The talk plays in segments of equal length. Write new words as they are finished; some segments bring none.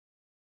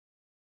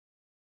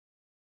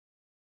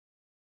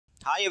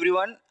Hi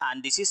everyone,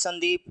 and this is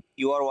Sandeep.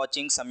 You are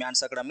watching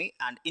Samyan's Academy,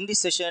 and in this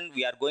session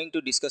we are going to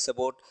discuss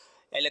about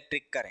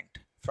electric current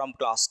from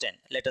class 10.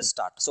 Let us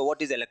start. So what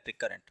is electric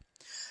current?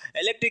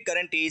 Electric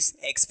current is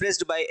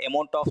expressed by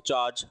amount of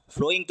charge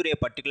flowing through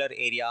a particular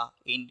area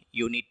in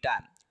unit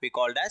time. We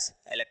called as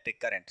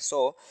electric current.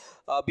 So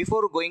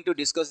before going to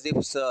discuss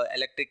this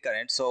electric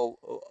current,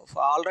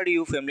 already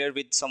you familiar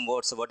with some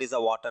words. What is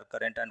the water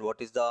current and what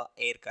is the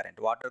air current?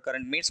 Water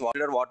current means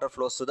water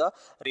flows to the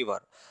river.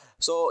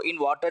 So in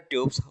water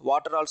tubes,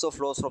 water also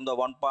flows from the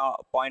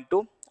point to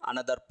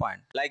another point.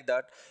 Like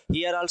that,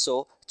 here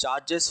also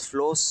charges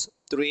flows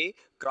through a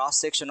cross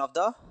section of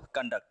the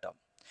conductor,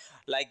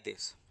 like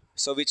this.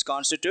 So which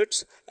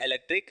constitutes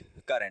electric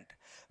current.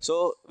 So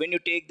when you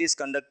take this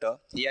conductor,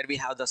 here we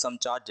have some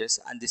charges,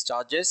 and these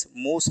charges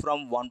moves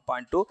from one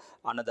point to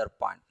another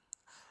point.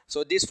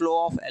 So this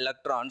flow of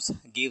electrons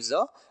gives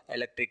a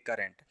electric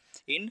current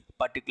in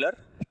particular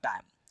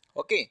time.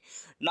 Okay.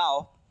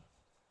 Now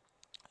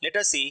let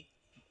us see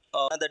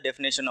another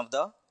definition of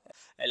the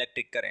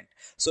electric current.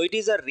 So it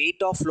is a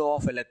rate of flow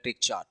of electric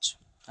charge.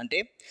 అంటే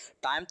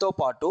టైంతో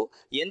పాటు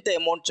ఎంత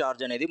amount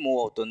charge అనేది move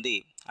అవుతుంది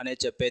అనేది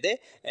చెప్పేదే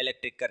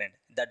electric current.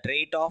 The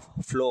rate of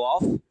flow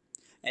of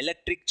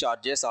electric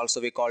charges also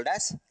we called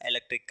as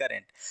electric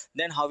current.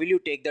 Then how will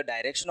you take the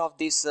direction of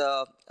these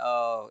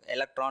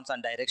electrons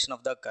and direction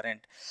of the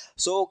current?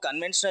 So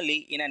conventionally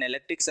in an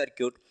electric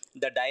circuit,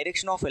 the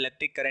direction of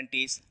electric current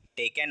is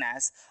taken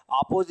as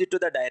opposite to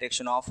the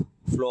direction of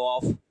flow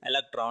of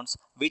electrons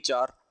which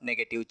are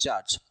negative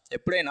charge.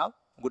 ఎప్పుడైనా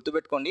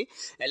గుర్తుపెట్టుకోండి,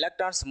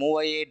 electrons move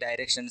అయ్యే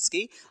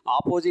డైరెక్షన్స్కి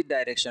opposite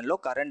డైరెక్షన్లో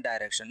current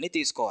డైరెక్షన్ని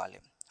తీసుకోవాలి.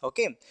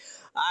 Okay.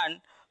 And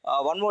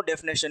one more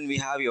definition we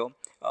have here.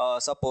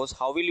 Suppose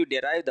how will you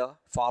derive the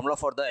formula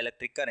for the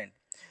electric current?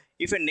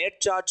 If a net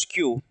charge Q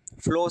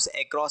flows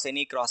across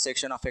any cross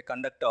section of a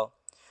conductor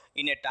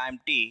in a time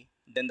t,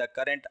 then the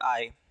current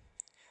I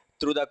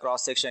through the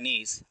cross section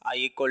is I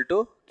equal to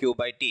Q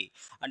by T.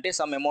 అంటే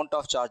some amount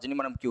of ఛార్జ్ని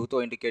మనం Qతో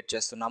indicate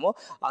చేస్తున్నాము.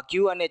 ఆ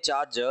Q అనే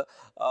charge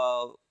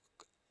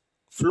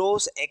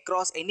flows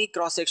across any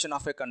cross section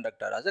of A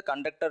conductor. అదే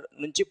conductor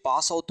నుంచి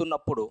pass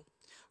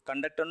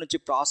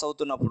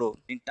అవుతున్నప్పుడు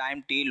in time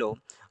టీలో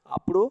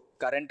అప్పుడు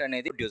కరెంట్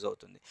అనేది ప్రొడ్యూస్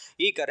అవుతుంది.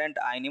 ఈ కరెంట్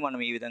ఐని మనం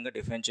ఈ విధంగా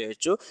డిఫైన్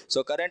చేయొచ్చు. So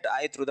current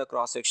I through the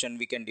cross section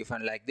we can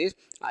define like this,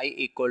 I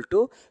equal to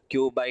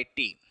Q by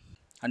tea.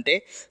 అంటే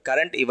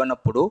కరెంట్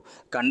ఇవ్వనప్పుడు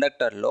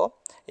కండక్టర్లో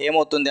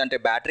ఏమవుతుంది అంటే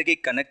బ్యాటరీకి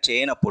కనెక్ట్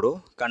చేయనప్పుడు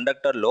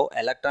కండక్టర్లో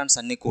ఎలక్ట్రాన్స్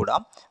అన్నీ కూడా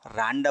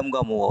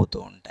ర్యాండమ్గా మూవ్ అవుతూ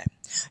ఉంటాయి.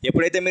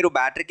 ఎప్పుడైతే మీరు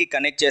బ్యాటరీకి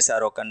కనెక్ట్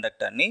చేశారో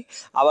కండక్టర్ని,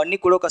 అవన్నీ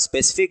కూడా ఒక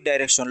స్పెసిఫిక్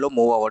డైరెక్షన్లో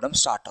మూవ్ అవ్వడం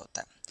స్టార్ట్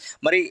అవుతాయి.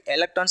 మరి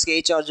ఎలక్ట్రాన్స్కి ఏ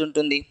ఛార్జ్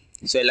ఉంటుంది?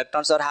 So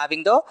electrons are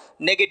having the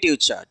negative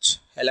charge.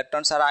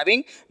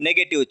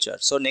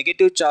 So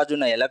negative charge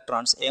ఉన్న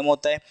ఎలక్ట్రాన్స్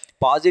ఏమవుతాయి?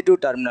 పాజిటివ్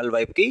టర్మినల్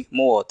వైపుకి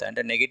మూవ్ అవుతాయి.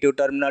 అంటే negative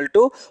terminal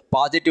to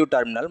positive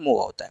terminal move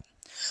అవుతాయి.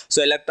 So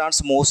electrons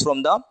moves from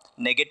the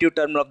negative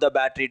terminal of the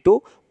battery to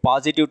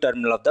positive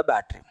terminal of the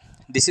battery.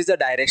 This is the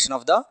direction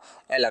of the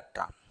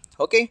electron.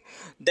 Okay.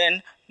 Then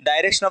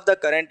direction of the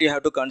current you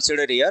have to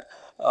consider here,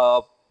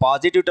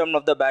 positive terminal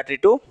of the battery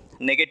to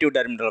negative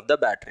terminal of the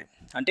battery.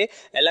 అంటే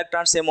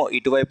electrons ఏమో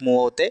ఇటువైపు move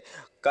అవుతాయి,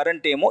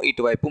 current ఏమో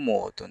ఇటువైపు move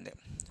అవుతుంది.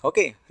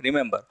 Okay.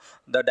 Remember,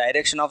 the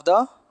direction of the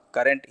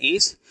current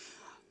is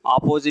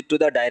opposite to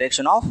the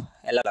direction of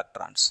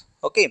electrons.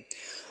 Okay.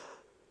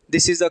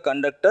 This is the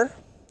conductor.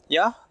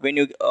 Yeah, when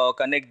you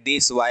connect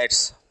these wires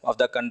of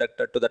the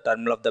conductor to the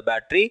terminal of the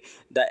battery,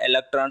 the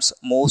electrons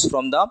moves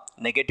from the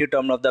negative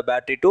terminal of the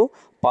battery to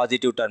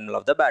positive terminal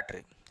of the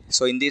battery.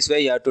 So in this way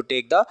you have to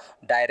take the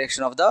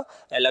direction of the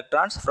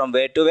electrons from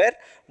where to where?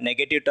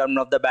 Negative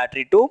terminal of the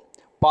battery to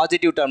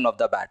positive terminal of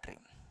the battery,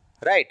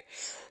 right?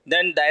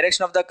 Then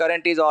direction of the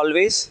current is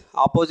always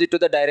opposite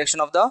to the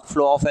direction of the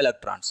flow of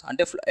electrons.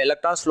 అంటే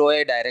electrons flow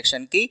అయ్యే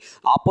డైరెక్షన్కి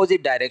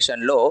opposite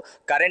డైరెక్షన్లో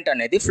current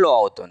అనేది flow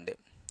అవుతుంది.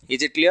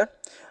 Is it clear?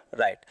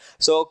 Right.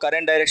 So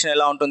current direction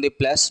ఎలా ఉంటుంది?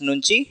 Plus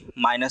నుంచి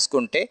మైనస్కు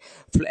ఉంటే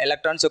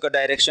electrons యొక్క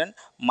direction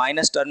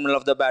minus terminal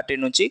of the battery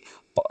నుంచి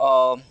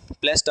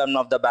plus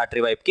terminal of the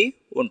battery వైపుకి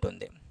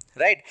ఉంటుంది.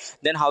 Right.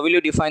 Then how will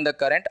you define the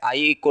current? I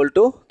equal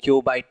to Q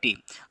by tea.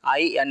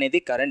 I అనేది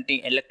current,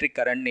 electric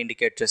కరెంట్ని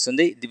ఇండికేట్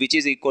చేస్తుంది, which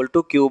is equal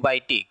to Q by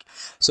tea.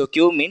 So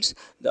Q means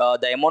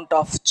the amount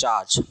of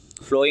charge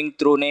flowing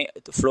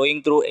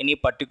through any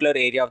particular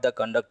area of the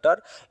conductor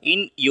in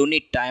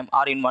unit time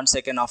or in 1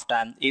 second of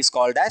time is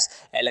called as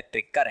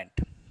electric current.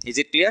 Is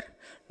it clear?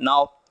 Now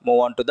move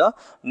on to the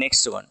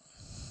next one.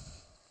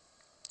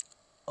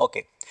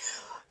 Okay.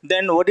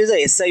 Then what is the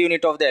SI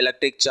unit of the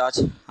electric charge?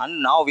 And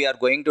now we are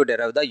going to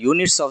derive the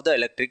units of the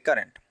electric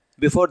current.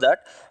 Before that,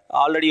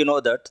 already you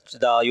know that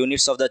the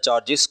units of the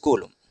charge is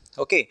coulomb.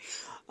 Okay.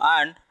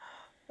 And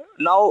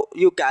now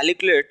you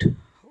calculate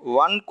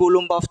 1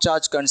 coulomb of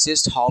charge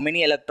consists how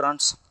many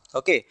electrons?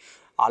 Okay.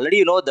 Already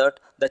you know that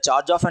the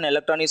charge of an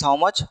electron is how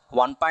much?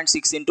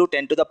 1.6 into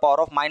 10 to the power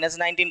of minus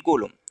 19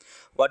 coulomb.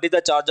 What is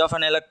the charge of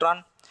an electron?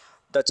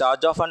 The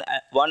charge of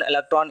one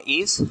electron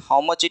is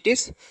how much it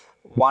is?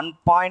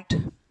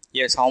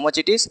 How much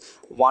it is?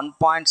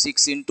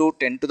 1.6 into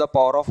 10 to the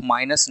power of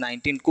minus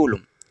 19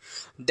 coulomb.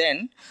 Then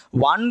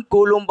 1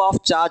 coulomb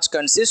of charge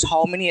consists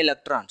how many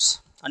electrons?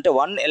 అంటే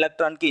 1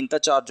 electron కి ఇంత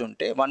charge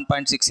ఉంటే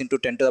 1.6 into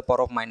 10 to the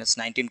power of minus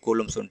 19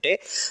 coulombs ఉంటే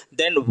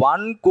then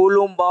 1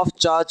 coulomb of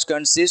charge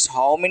consists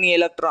how many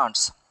electrons?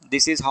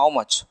 This is how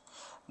much?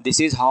 This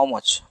is how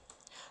much?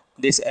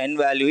 This n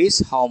value is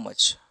how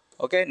much?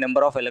 Okay,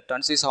 number of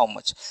electrons is how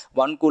much?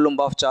 1 coulomb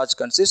of charge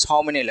consists how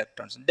many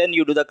electrons? Then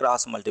you do the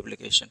cross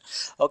multiplication.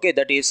 Okay,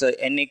 that is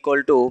n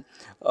equal to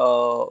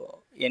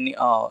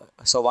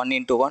so 1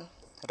 into 1,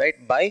 right,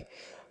 by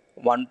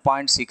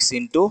 1.6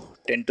 into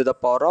 10 to the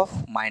power of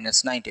minus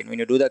 19. When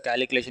you do the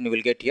calculation, you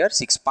will get here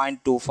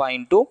 6.25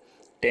 into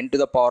 10 to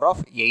the power of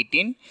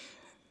 18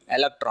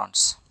 electrons.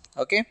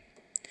 Okay,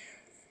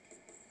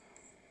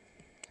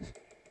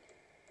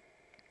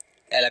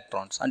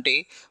 electrons ante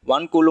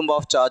 1 coulomb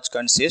of charge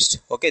consists,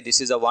 okay, this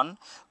is a 1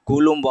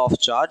 coulomb of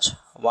charge,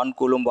 1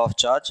 coulomb of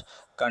charge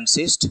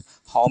consists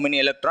how many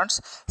electrons?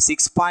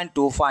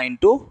 6.25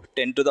 into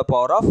 10 to the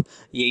power of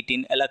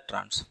 18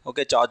 electrons.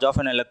 Okay, charge of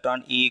an electron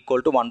E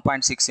equal to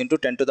 1.6 into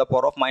 10 to the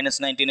power of minus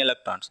 19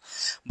 electrons.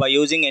 By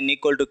using n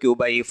equal to q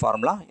by E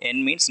formula, n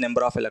means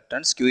number of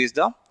electrons, q is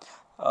the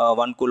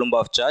 1 coulomb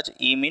of charge,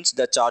 E means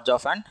the charge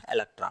of an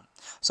electron.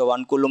 So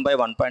 1 coulomb by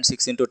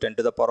 1.6 into 10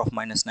 to the power of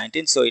minus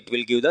 19. So it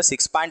will give the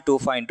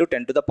 6.25 into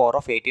 10 to the power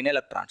of 18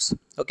 electrons.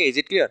 Okay, is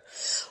it clear?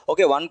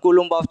 Okay, 1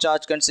 coulomb of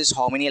charge consists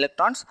how many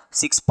electrons?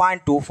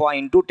 6.25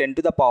 into 10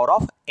 to the power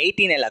of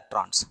 18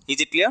 electrons. Is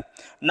it clear?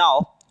 Now,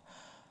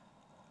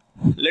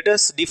 let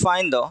us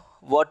define the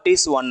what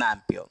is 1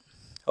 ampere.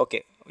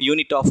 Okay,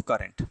 unit of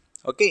current.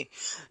 Okay,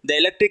 the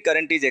electric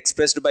current is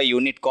expressed by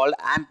unit called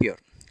ampere.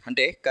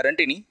 అంటే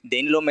కరెంట్ని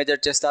దేనిలో measure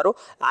చేస్తారు?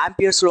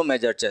 ఆంపియర్స్లో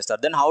measure చేస్తారు.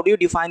 Then how do you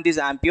define this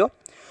ampere?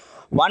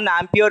 1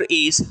 ampere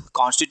is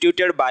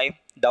constituted by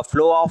the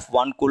flow of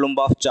 1 coulomb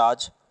of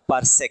charge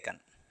per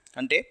second.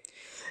 అంటే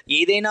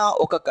ఏదైనా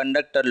ఒక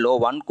కండక్టర్లో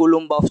 1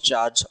 coulomb of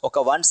charge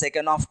ఒక 1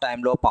 second of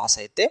టైంలో పాస్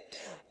అయితే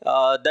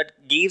that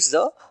gives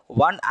the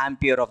 1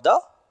 ampere of the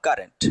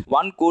current.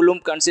 1 coulomb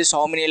consists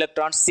how many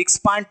electrons?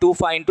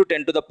 6.25 into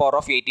 10 to the power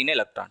of 18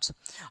 electrons.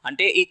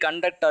 అంటే ఈ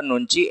conductor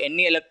నుంచి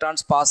ఎన్ని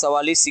ఎలక్ట్రాన్స్ పాస్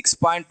అవ్వాలి?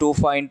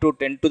 6.25 into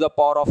 10 to the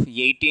power of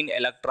 18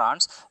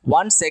 electrons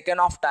 1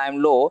 second of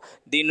టైంలో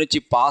దీని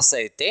నుంచి పాస్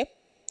అయితే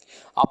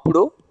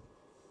అప్పుడు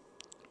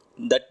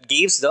that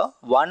gives the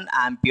 1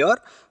 ampere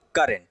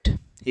current.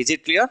 Is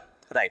it clear?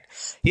 Right.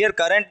 Here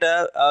current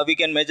we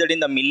can measure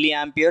in the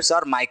milliamperes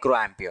or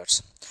microamperes.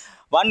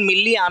 1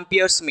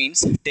 milliamperes means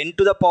 10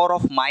 to the power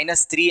of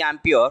minus 3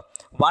 ampere.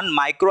 1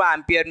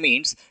 microampere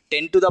means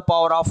 10 to the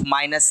power of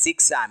minus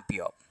 6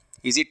 ampere.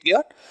 Is it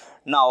clear?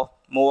 Now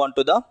move on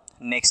to the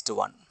next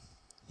one.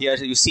 Here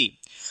you see.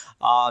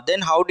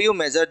 Then how do you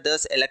measure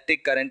this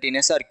electric current in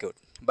a circuit?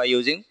 By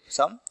using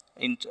some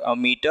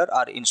meter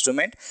or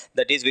instrument,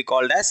 that is we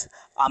called as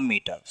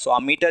ammeter. So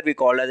ammeter we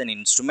call as an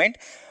instrument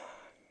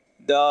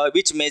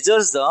which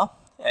measures the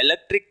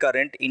electric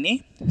current in a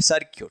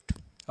circuit.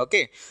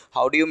 Okay,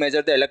 how do you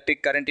measure the electric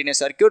current in a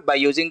circuit? By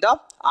using the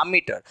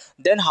ammeter.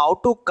 Then how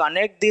to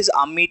connect this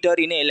ammeter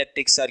in a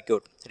electric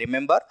circuit?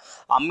 Remember,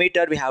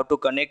 ammeter we have to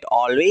connect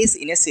always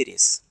in a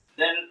series.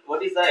 Then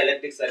what is the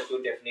electric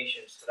circuit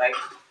definitions, right?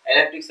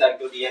 Electric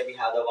circuit, here we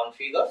have the one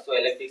figure. So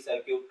electric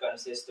circuit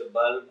consists of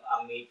bulb,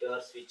 ammeter,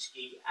 switch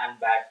key and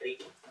battery,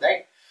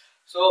 right?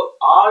 So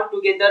all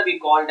together we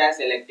called as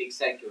electric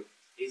circuit.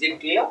 Is it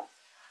clear?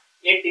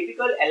 A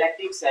typical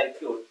electric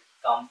circuit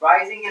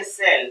comprising a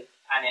cell,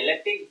 an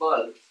electric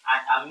bulb,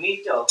 an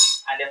ammeter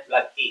and a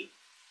plug key.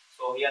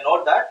 So here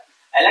note that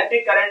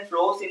electric current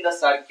flows in the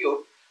circuit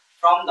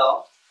from the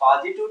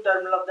positive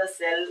terminal of the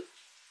cell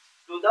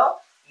to the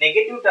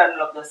negative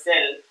terminal of the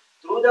cell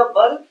through the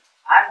bulb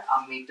and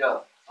ammeter.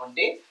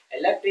 అంటే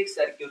electric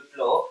circuit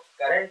లో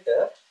current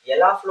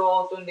ఎలా flow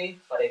అవుతుంది?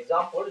 For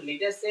example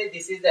let us say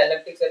this is the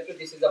electric circuit,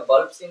 this is the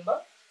bulb symbol,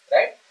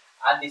 right,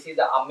 and this is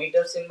the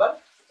ammeter symbol,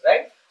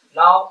 right?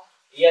 Now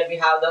here we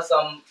have the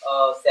some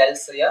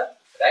cells here,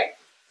 right?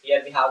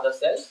 Here we have the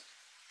cells.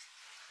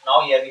 Now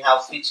here we have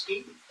switch key,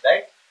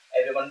 right?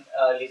 Everyone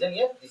listen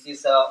here. This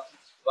is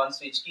one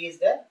switch key is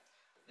there.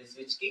 This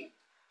switch key,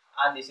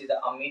 and this is the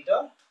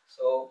ammeter.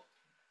 So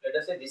let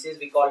us say this is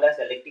we call as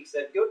electric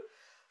circuit.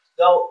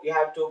 Now you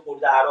have to put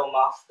the arrow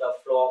marks the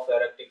flow of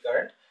electric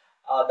current.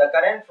 The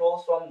current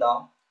flows from the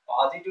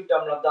positive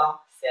terminal of the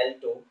cell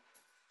to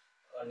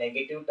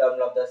negative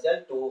terminal of the cell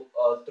to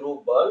through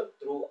bulb,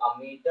 through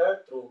ammeter,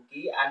 through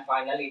key, and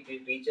finally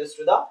it reaches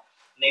to the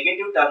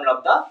negative terminal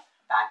of the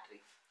battery,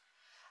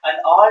 and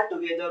all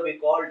together we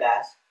called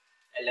as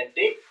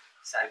electric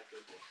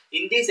circuit.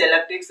 In this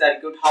electric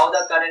circuit, how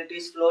the current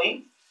is flowing?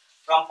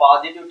 From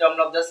positive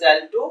terminal of the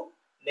cell to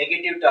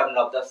negative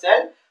terminal of the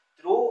cell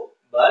through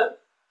bulb,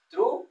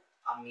 through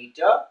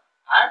ammeter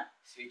and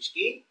switch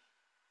key,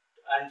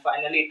 and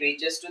finally it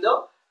reaches to the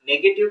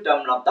negative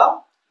terminal of the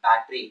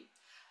battery,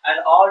 and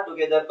all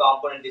together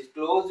component is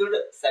closed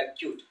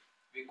circuit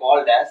we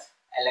called as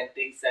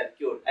electric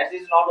circuit. As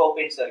it is not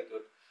open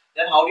circuit.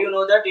 Then how do you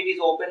know that it is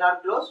open or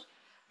closed?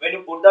 When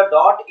you put the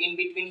dot in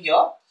between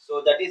here,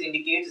 so that is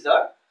indicates the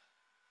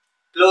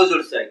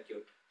closed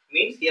circuit,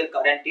 means here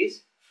current is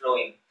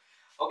flowing.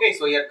 Okay,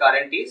 so here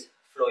current is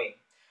flowing.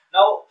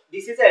 Now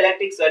this is an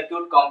electric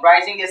circuit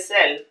comprising a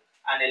cell,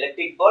 an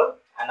electric bulb,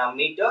 an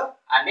ammeter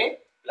and a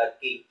plug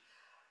key.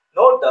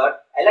 Note that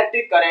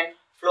electric current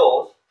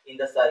flows in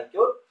the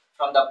circuit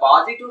from the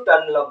positive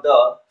terminal of the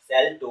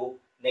cell to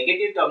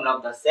negative terminal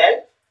of the cell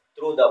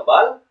through the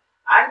bulb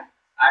and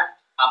an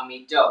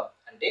ammeter.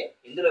 అంటే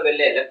ఇందులో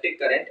వెళ్ళే electric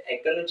current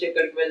ఎక్కడి నుంచి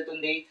ఎక్కడికి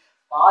వెళ్తుంది?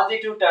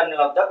 Positive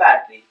terminal of the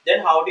battery.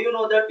 Then how do you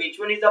know that which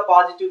one is the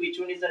positive, which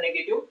one is the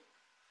negative?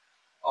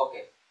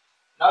 Okay,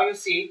 now you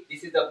see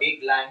this is the big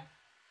line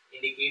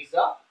indicates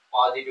the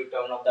positive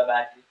terminal of the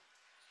battery.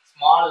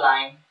 Small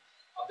line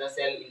of the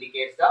cell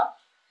indicates the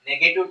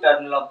negative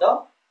terminal of the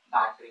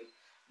battery.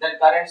 Then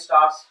current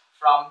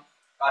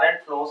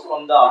flows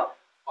from the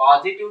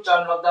positive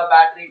terminal of the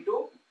battery to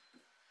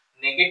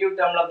negative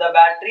terminal of the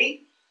battery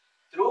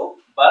through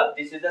bulb.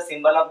 This is the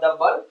symbol of the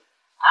bulb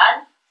and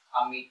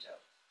ammeter.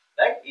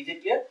 Right? Is it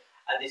clear?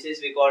 And this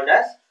is we called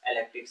as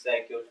electric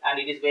circuit, and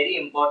it is very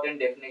important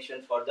definition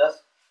for the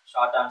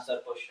short answer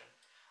question.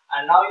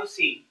 And now you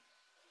see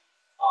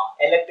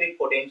electric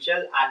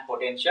potential and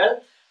potential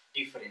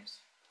difference.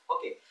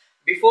 Okay,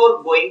 before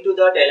going to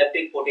that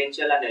electric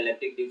potential and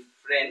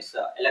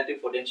electric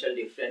potential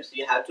difference,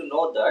 you have to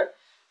know that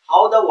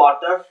how the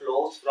water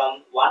flows from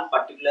one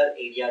particular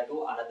area to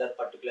another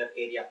particular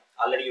area.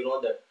 Already you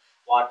know that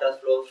water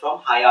flows from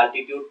high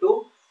altitude to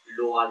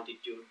low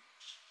altitude,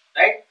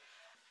 right?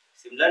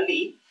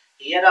 Similarly,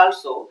 here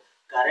also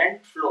current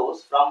flows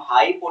from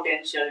high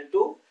potential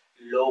to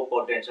low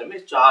potential,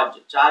 means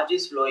charge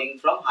is flowing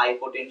from high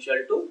potential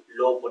to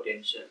low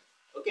potential.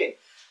 Okay,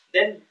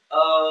 then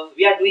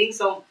we are doing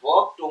some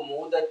work to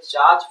move the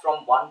charge from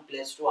one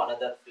place to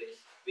another place,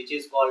 which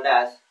is called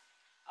as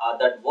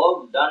that work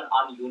done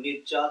on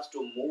unit charge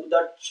to move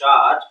the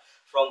charge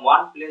from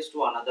one place to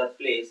another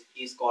place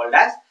is called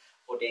as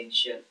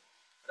potential,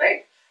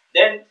 right?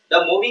 Then the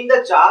moving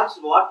the charge,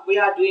 what we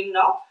are doing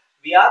now,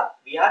 we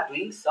are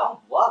doing some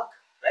work,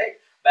 right?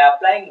 By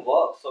applying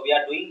work, so we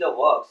are doing the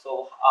work. So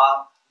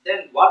then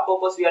what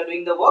purpose we are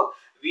doing the work?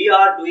 We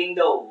are doing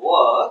the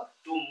work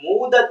to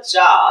move the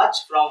charge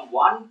from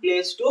one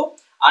place to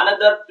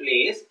another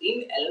place in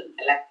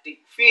electric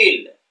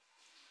field.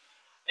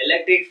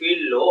 Electric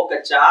field లో ఒక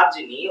charge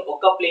ని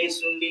ఒక place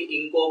నుండి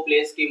ఇంకో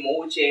place కి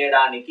move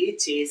చేయడానికి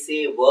చేసే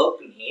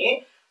work ని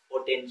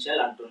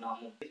పొటెన్షియల్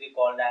అంటున్నాము. We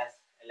called as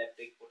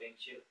electric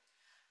potential.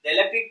 The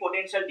electric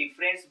potential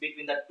difference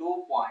between the 2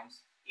 points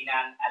in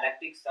an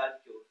electric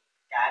circuit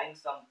carrying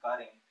some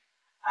current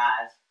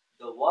as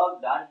the work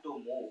done to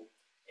move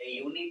a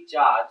unit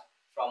charge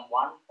from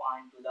one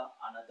point to the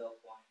another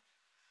point.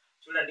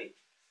 చూడండి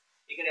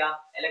ఇక్కడ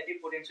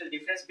electric potential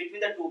difference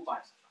between the 2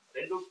 points,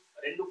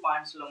 రెండు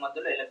points లో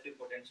మధ్యలో electric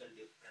potential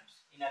difference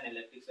in an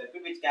electric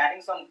circuit which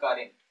carrying some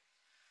current.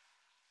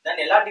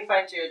 దాన్ని ఎలా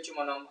define చేయొచ్చు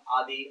మనం?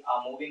 అది ఆ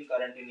మూవింగ్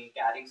కరెంట్ ని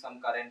carrying some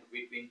current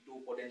between 2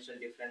 potential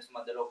difference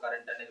మధ్యలో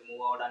కరెంట్ అనేది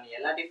మూవ్ అవడాన్ని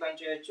ఎలా డిఫైన్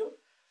చేయొచ్చు?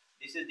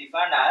 This is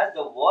defined as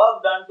the work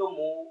done to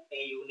move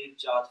A unit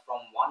charge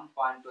from one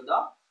point to the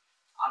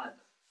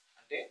another.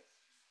 అంటే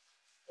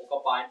ఒక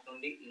పాయింట్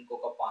నుండి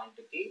ఇంకొక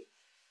పాయింట్ కి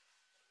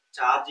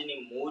చార్జ్ ని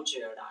మూవ్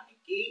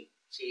చేయడానికి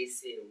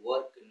చేసే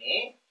వర్క్ నే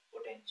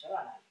పొటెన్షియల్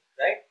అనాలి,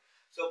 right?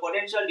 So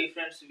potential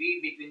difference V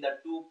between the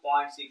 2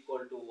 points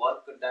equal to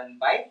work done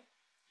by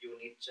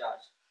unit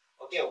charge.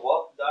 Okay,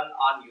 work done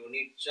on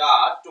unit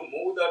charge to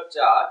move the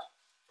charge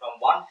from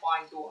one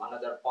point to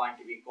another point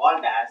we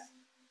called as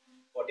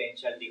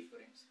potential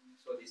difference.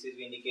 So this is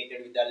indicated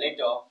with the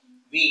letter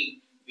V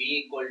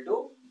equal to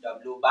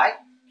W by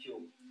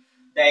Q.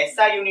 The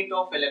SI unit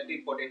of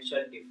electric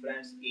potential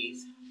difference is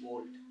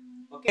volt.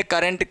 Okay,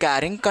 current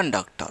carrying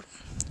conductor.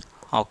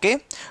 Okay,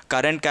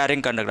 current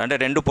carrying conductor అంటే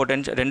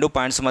రెండు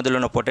points మధ్యలో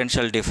ఉన్న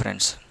potential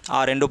difference, ఆ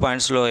రెండు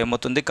పాయింట్స్లో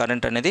ఏమవుతుంది?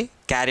 Current అనేది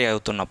carry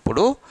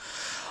అవుతున్నప్పుడు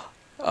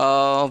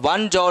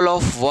 1 joule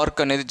of work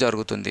అనేది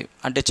జరుగుతుంది,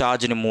 అంటే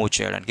ఛార్జ్ని మూవ్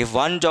చేయడానికి.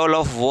 1 joule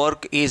of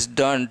work is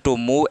done to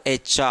move A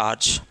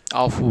charge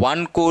of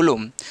 1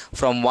 coulomb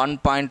from 1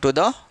 point to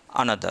the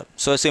another.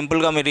 So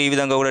సింపుల్గా మీరు ఈ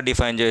విధంగా కూడా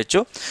డిఫైన్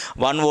చేయొచ్చు.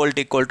 1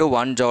 volt equal to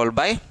 1 joule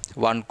by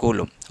 1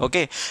 coulomb.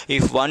 Okay,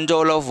 if 1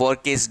 joule of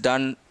work is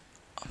done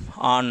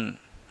on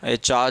a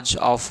charge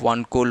of 1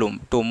 coulomb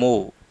to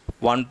move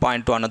one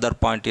point to another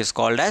point is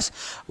called as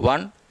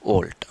 1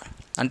 volt.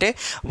 అంటే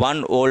 1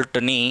 volt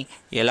ని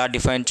ఎలా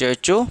define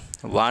చేయొచ్చు?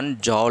 1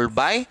 joule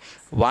by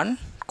 1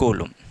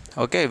 coulomb.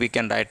 Okay, we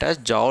can write as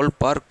joule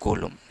per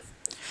coulomb.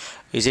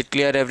 Is it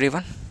clear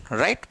everyone?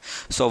 Right?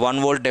 So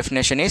 1 volt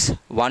definition is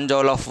 1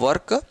 joule of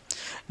work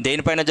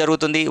దేనిపైన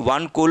జరుగుతుంది?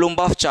 1 coulomb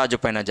of charge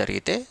పైన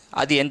జరిగితే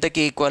అది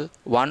ఎంతకి ఈక్వల్?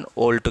 1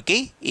 volt కి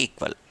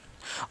ఈక్వల్.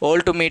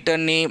 వోల్ట్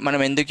మీటర్ని మనం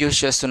ఎందుకు యూజ్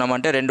చేస్తున్నాం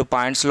అంటే రెండు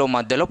పాయింట్స్లో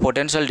మధ్యలో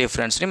పొటెన్షియల్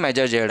డిఫరెన్స్ని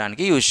మెజర్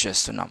చేయడానికి యూజ్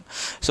చేస్తున్నాం.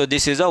 So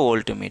this is a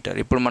volt meter.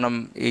 ఇప్పుడు మనం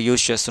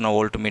యూజ్ చేస్తున్న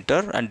volt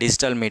meter and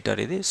digital meter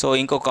ఇది. సో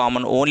ఇంకో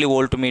కామన్ ఓన్లీ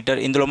వోల్ట్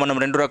మీటర్, ఇందులో మనం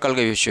రెండు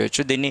రకాలుగా యూజ్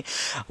చేయొచ్చు. దీన్ని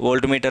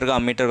వోల్ట్ మీటర్గా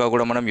అమ్మీటర్గా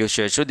కూడా మనం యూజ్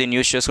చేయొచ్చు. దీన్ని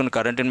యూజ్ చేసుకుని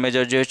కరెంట్ని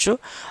మెజర్ చేయొచ్చు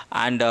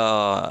అండ్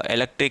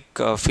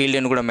ఎలక్ట్రిక్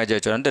ఫీల్డ్ని కూడా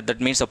మెజర్ చేయొచ్చు. అంటే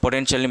దట్ మీన్స్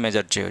పొటెన్షియల్ని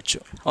మెజర్ చేయొచ్చు.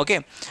 Okay,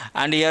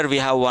 and here we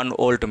have one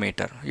volt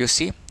meter you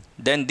see.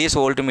 Then this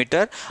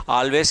voltmeter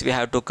always we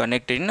have to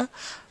connect in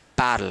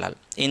parallel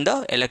in the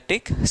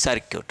electric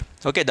circuit.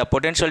 Okay, the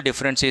potential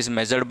difference is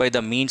measured by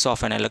the means of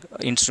an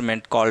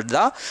instrument called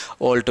the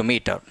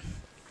voltmeter.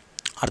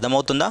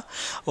 అర్థమవుతుందా?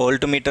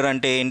 Voltmeter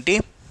అంటే ఏంటి?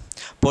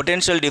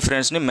 Potential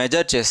డిఫరెన్స్ని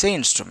measure చేసే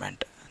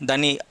instrument.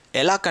 దాన్ని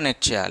ఎలా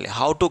connect చేయాలి?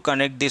 How to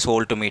connect this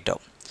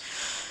voltmeter?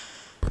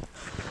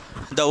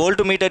 The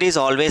voltmeter is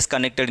always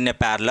connected in a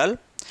parallel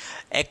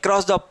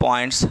across the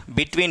points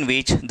between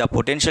which the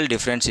potential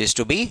difference is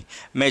to be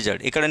measured.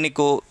 ఇక్కడ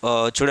నీకు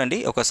చూడండి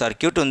ఒక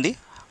సర్క్యూట్ ఉంది.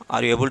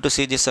 Are you able to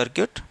see this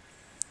circuit?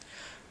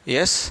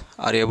 Yes,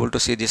 are you able to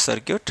see this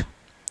circuit?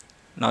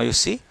 Now you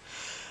see.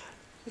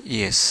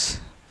 Yes,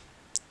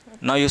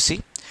 now you see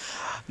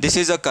this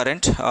is a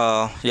current.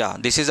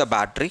 This is a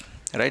battery,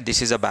 right?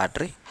 This is a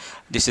battery.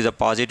 This is a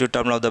positive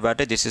terminal of the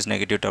battery, this is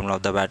negative terminal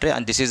of the battery,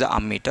 and this is a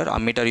ammeter.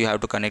 Ammeter you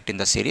have to connect in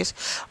the series.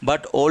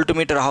 But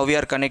voltmeter, how we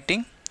are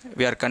connecting?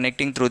 We are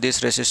connecting through this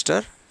resistor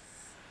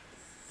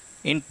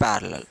in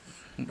parallel.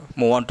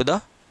 Move on to the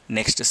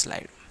next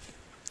slide.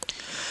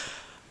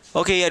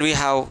 Okay, here we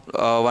have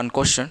one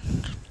question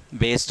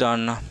based on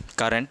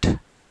current.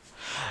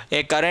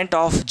 A current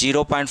of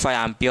 0.5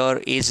 ampere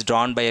is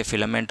drawn by a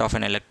filament of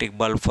an electric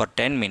bulb for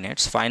 10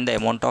 minutes. Find the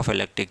amount of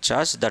electric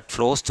charge that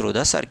flows through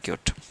the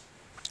circuit.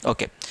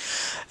 Okay,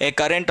 a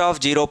current of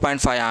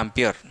 0.5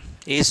 ampere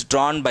is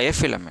drawn by a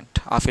filament.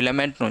 ఆ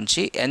filament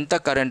నుంచి ఎంత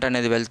current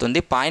అనేది వెళ్తుంది?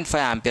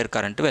 0.5 ampere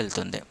current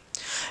వెళ్తుంది.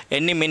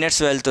 ఎన్ని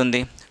minutes వెళ్తుంది?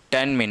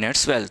 10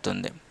 minutes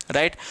వెళ్తుంది,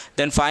 right?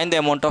 Then find the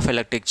amount of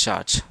electric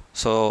charge.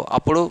 So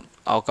అప్పుడు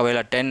ఒకవేళ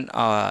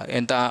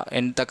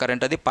ఎంత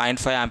కరెంట్ అది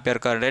 0.5 ఆంపియర్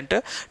కరెంట్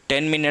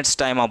 10 మినిట్స్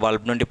టైం ఆ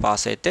బల్బ్ నుండి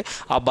పాస్ అయితే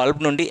ఆ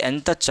బల్బ్ నుండి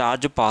ఎంత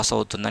ఛార్జ్ పాస్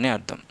అవుతుందని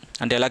అర్థం.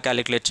 అంటే ఎలా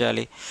క్యాలిక్యులేట్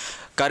చేయాలి?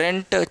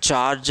 Current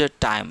charge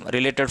time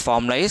related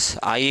formula is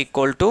I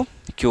equal to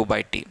Q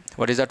by T.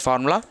 What is that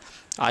formula?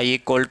 I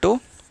equal to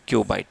Q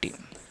by T.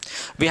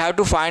 We have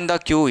to find the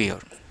Q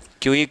here.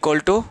 Q equal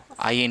to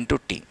I into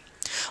T.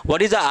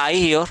 What is the I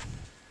here?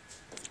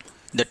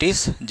 That is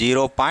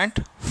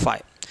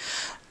 0.5.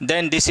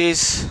 Then this is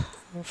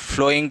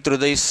flowing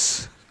through this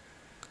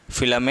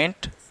filament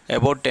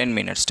about 10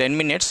 minutes. 10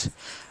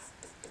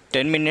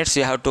 minutes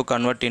you have to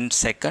convert in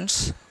seconds.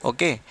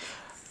 Okay,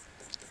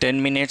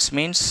 10 minutes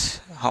means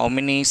how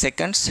many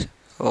seconds?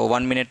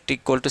 1 minute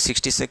equal to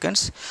 60 seconds.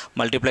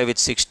 Multiply with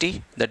 60,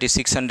 that is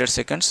 600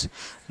 seconds.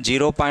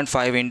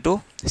 0.5 into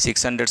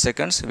 600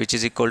 seconds, which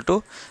is equal to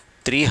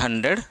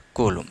 300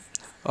 coulomb.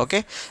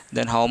 Okay,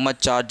 then how much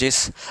charge is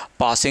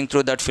passing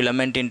through that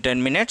filament in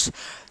 10 minutes?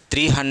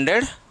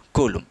 300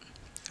 coulomb,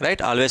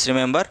 right? Always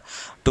remember,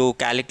 to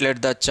calculate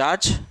the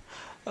charge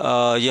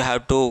you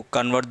have to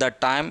convert the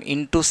time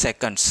into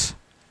seconds.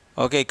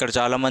 Okay, ఇక్కడ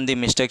చాలామంది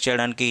mistake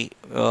చేయడానికి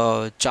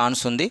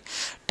chance ఉంది.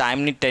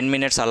 టైంని 10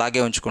 minutes అలాగే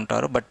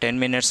ఉంచుకుంటారు, but 10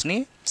 మినిట్స్ని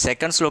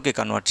సెకండ్స్లోకి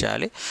convert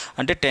చేయాలి.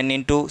 అంటే 10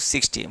 into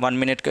 60, 1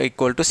 minute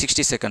equal to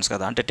 60 seconds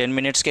కదా. అంటే 10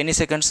 minutesకి ఎన్ని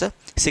seconds?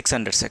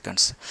 600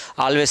 seconds.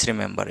 Always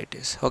remember it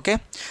is. Okay,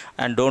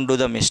 and don't do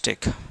the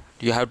mistake.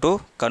 You have to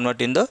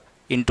convert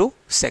into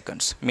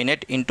seconds,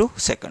 minute into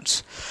seconds,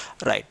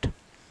 right?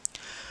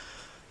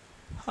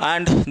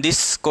 And this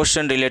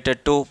question related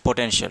to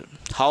potential.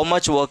 How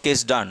much work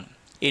is done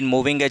in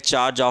moving a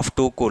charge of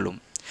 2 coulomb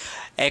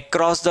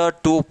across the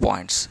 2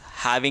 points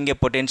having a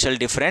potential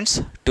difference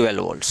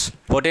 12 volts?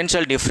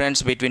 Potential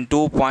difference between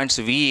 2 points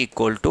V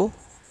equal to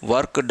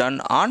work done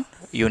on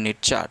unit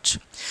charge.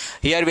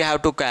 Here we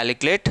have to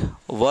calculate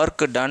work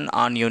done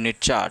on unit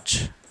charge.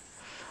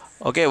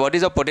 Okay, what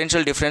is the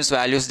potential difference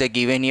values they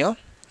given here?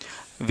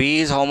 V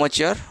is how much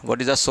here? What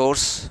is the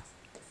source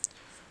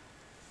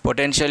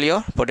potential here?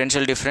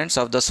 Potential difference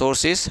of the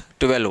source is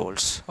 12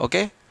 volts.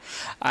 Okay,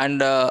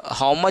 and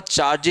how much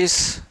charge is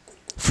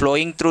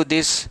flowing through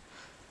this?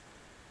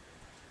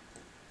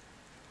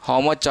 How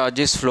much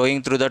charge is flowing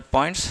through that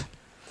points?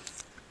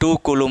 2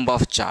 coulomb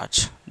of charge.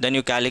 Then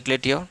you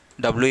calculate here.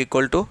 W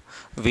equal to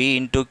V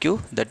into Q,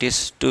 that is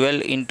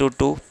 12 into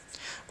 2,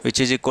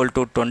 which is equal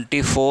to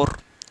 24.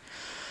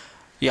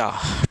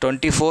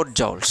 24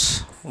 joules.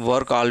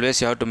 Work always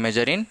you have to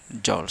measure in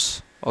joules.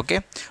 Okay,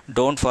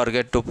 don't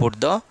forget to put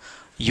the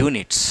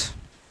units.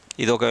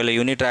 ఇది ఒకవేళ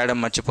unit రాయడం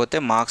మర్చిపోతే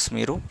marks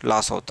మీరు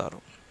loss అవుతారు.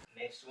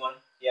 Next one,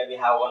 here we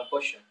have one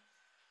question.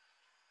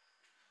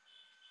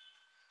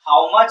 How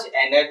much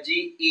energy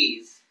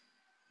is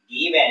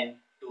given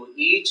to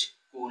each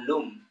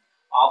coulomb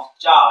of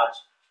charge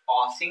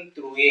passing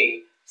through a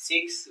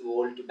 6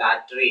 volt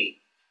battery?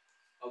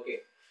 Okay,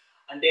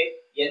 అంటే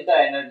ఎంత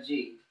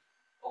energy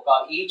ఒక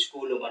each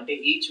coulomb, అంటే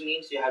each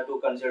means you have to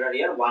consider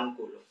here 1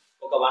 coulomb.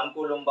 ఒక 1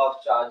 coulomb of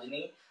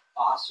చార్జ్ని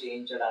pass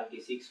చేయించడానికి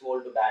 6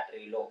 volt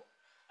బ్యాటరీలో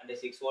అంటే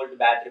 6 volt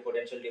battery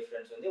potential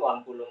difference ఉంది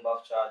 1 coulomb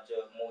of charge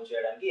move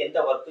చేయడానికి ఎంత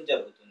వర్క్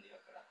జరుగుతుంది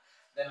అక్కడ.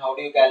 Then how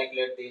do you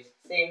calculate this?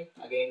 Same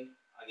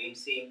again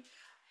same.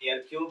 Here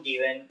Q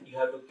given, you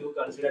have to Q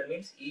considered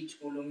means each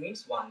coulomb means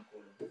 1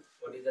 coulomb.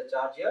 What is the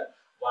charge here?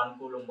 1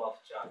 coulomb of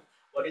charge.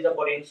 What is the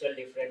potential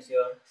difference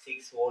here?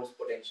 6 volts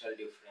potential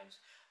difference.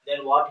 Then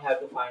what you have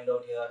to find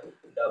out here?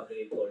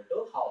 W equal to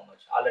how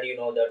much? Already you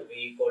know that V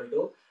equal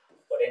to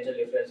potential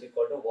difference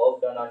equal to work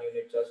done on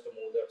unit charge to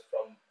move that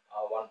from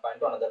one point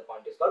to another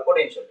point is called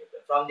potential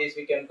difference. From this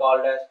we can call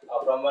as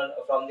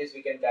from this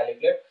we can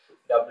calculate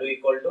W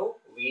equal to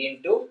V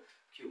into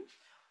Q,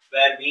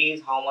 where V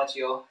is how much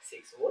here?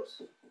 6 volts,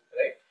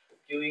 right?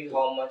 Q is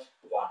how much?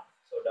 1.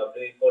 So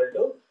W equal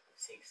to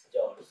 6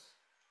 joules.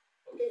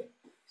 Okay,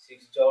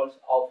 6 joules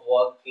of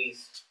work is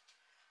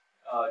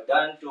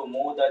done to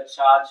move the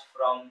charge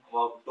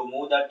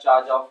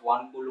of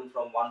 1 coulomb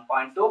from one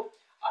point to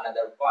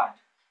another point.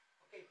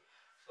 Okay,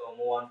 so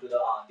move on to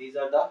the these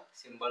are the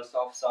symbols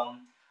of some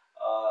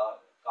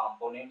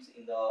components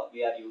in the we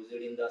are used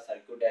in the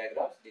circuit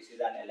diagrams. This is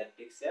an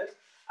electric cell,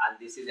 and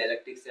this is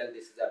electric cell,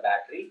 this is a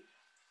battery.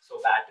 So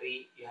battery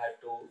you have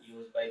to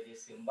use by this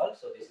symbol.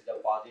 So this is the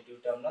positive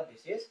terminal,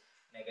 this is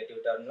negative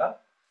terminal,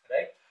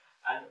 right?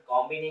 And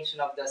combination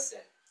of the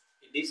cell,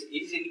 this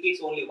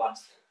indicates only one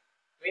cell,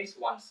 means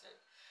one cell.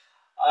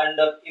 And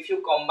if you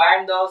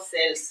combine the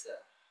cells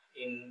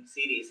in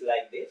series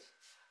like this,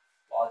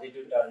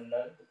 positive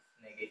terminal,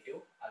 negative,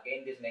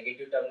 again this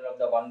negative terminal of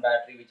the one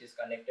battery which is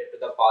connected to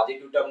the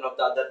positive terminal of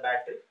the other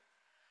battery,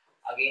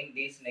 again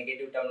this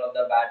negative terminal of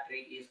the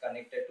battery is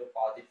connected to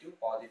positive,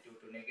 positive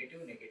to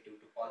negative, negative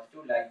to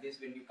positive. Like this,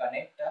 when you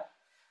connect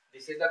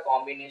this is the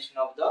combination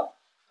of the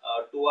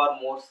two or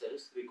more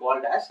cells we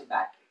called as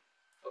battery.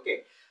 Okay,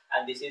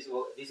 and this is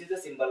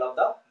the symbol of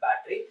the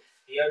battery.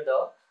 Here the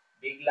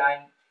big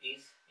line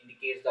is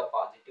indicates the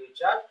positive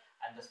charge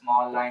and the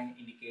small line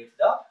indicates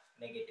the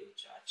negative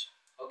charge.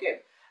 Okay,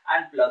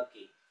 and plug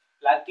key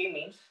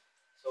means,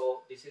 so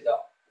this is the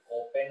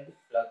open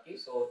plug key.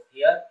 So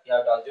here you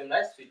have to assume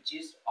that switch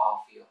is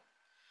off here.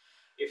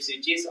 If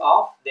switch is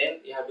off, then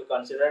you have to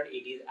consider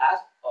it is as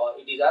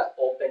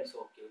open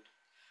circuit.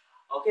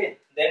 Okay,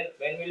 then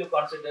when will you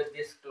consider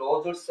this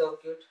closed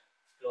circuit?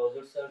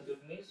 Closed circuit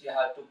means you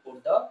have to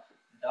put the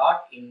dot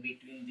in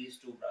between these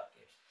two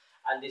brackets,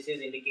 and this is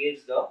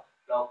indicates the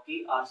plug key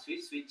or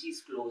switch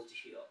is closed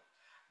here.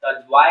 The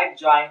wire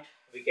joint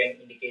we can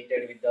indicate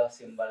it with the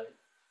symbol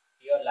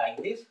here like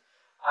this,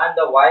 and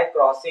the wire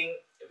crossing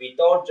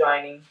without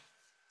joining,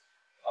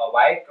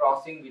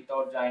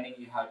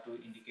 you have to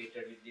indicate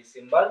it with this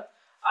symbol.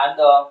 And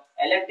the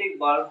electric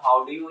bulb,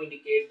 how do you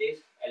indicate this?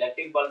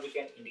 Electric bulb we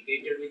can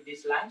indicate it with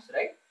these lines,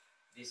 right?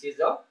 This is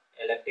the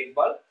electric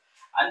bulb.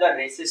 And the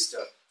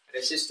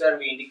resistor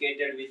we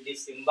indicated with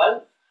this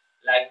symbol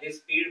like this.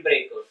 Speed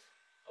breakers,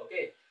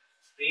 okay,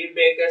 speed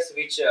breakers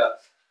which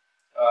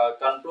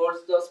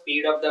controls the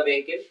speed of the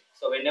vehicle.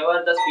 So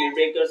whenever the speed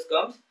breakers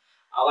comes,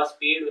 our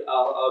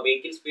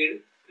vehicle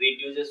speed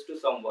reduces to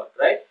somewhat,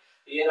 right?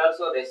 Here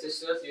also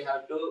resistors you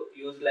have to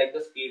use like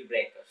the speed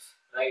breakers,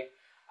 right?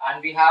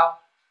 And we have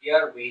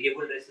here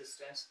variable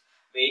resistance.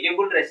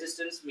 Variable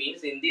resistance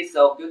means in this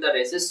circuit the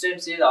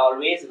resistance is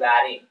always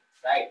varying,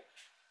 right?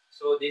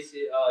 So this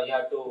you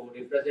have to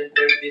represent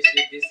this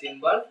with this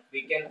symbol.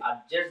 We can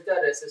adjust the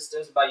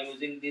resistance by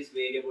using this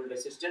variable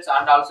resistance,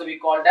 and also we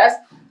called as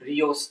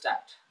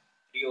rheostat.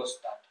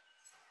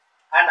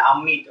 And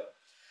ammeter.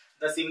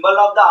 The symbol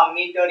of the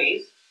ammeter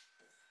is,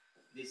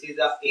 this is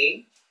the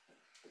A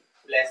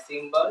plus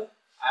symbol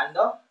and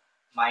the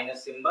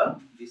minus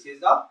symbol. This is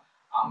the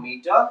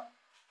ammeter.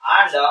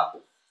 And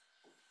the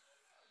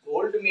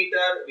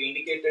voltmeter we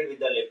indicated with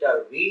the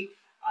letter V,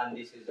 and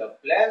this is the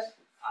plus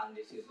and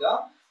this is the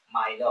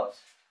minus.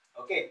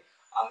 Okay,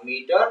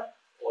 ammeter,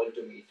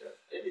 voltmeter.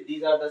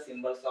 These are the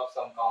symbols of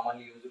some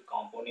commonly used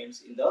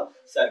components in the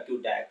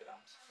circuit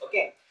diagrams.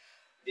 Okay,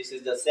 this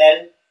is the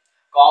cell.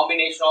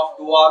 Combination of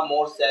two or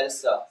more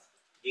cells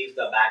gives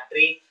the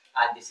battery,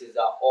 and this is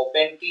the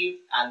open key,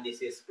 and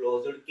this is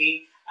closed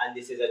key, and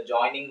this is a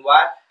joining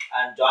wire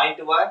and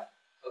joint wire.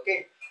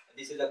 Okay,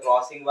 this is the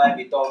crossing wire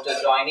without the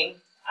joining,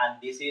 and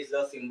this is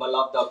the symbol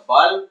of the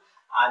bulb,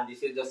 and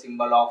this is the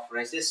symbol of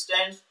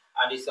resistance,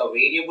 and it's a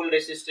variable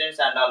resistance,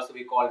 and also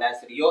we called as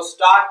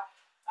rheostat,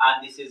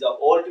 and this is a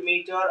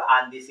voltmeter,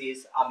 and this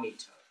is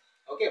ammeter.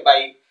 Okay,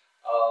 by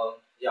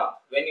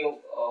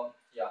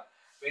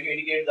when you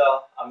indicate the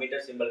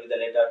ammeter symbol with the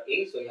letter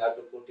A, so you have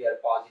to put here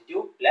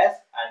positive, plus,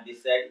 and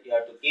this side you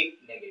have to keep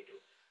negative.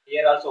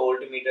 Here also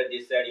voltmeter,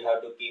 this side you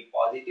have to keep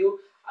positive,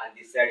 and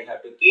this side you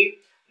have to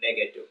keep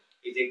negative.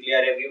 Is it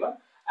clear, everyone?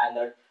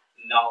 And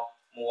now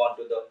move on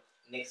to the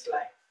next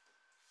slide.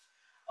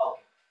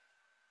 Okay,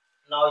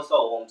 now it's the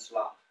Ohm's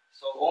law.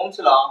 So Ohm's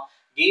law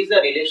gives the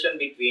relation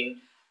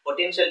between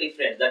potential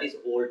difference, that is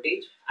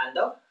voltage, and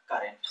the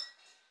current.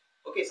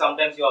 Okay,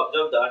 sometimes you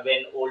observe that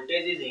when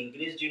voltage is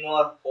increased in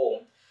your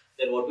home,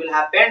 then what will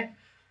happen?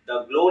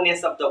 The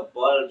glowness of the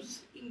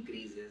bulbs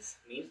increases,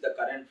 means the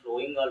current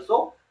flowing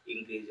also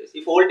increases.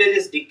 If voltage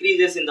is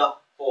decreases in the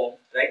home,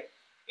 right,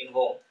 in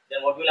home,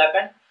 then what will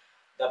happen?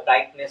 The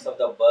brightness of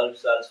the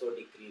bulbs also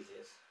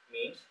decreases.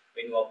 Means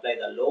when you apply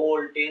the low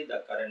voltage, the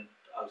current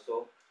also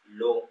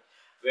low.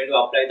 When you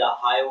apply the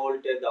high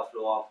voltage, the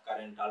flow of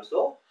current also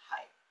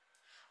high.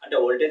 అంటే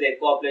voltage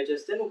ఎక్కువ apply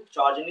చేస్తే నువ్వు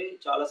ఛార్జ్ని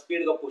చాలా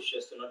స్పీడ్గా push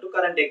చేస్తున్నట్టు,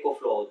 current ఎక్కువ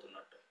flow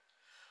అవుతున్నట్టు.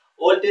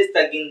 Voltage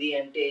తగ్గింది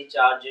అంటే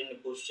ఛార్జ్ని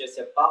పుష్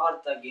చేసే పవర్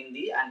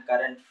తగ్గింది అండ్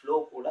కరెంట్ ఫ్లో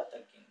కూడా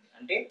తగ్గింది.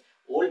 అంటే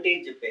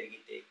వోల్టేజ్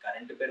పెరిగితే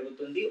కరెంట్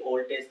పెరుగుతుంది,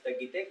 వోల్టేజ్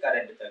తగ్గితే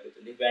కరెంట్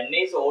తగ్గుతుంది. When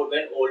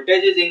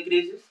voltage is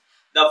increases,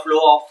 the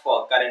flow of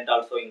current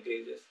also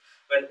increases.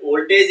 When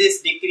voltage is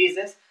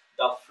decreases,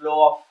 the flow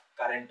of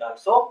current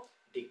also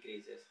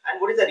decreases. And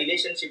what is the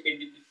relationship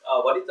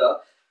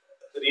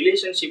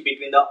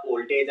between the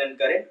voltage and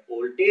current?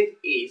 Voltage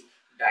is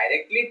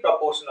directly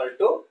proportional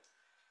to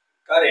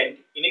current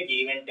in a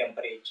given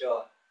temperature.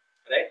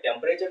 Right?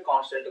 Temperature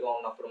constant గా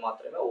ఉన్నప్పుడు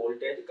మాత్రమే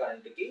voltage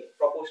current కి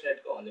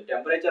proportionate గా ఉంది.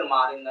 Temperature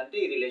మారిందంటే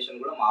ఈ relation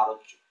కూడా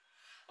మారొచ్చు.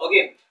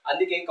 Okay,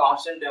 అందుకే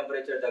కాన్స్టెంట్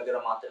టెంపరేచర్ దగ్గర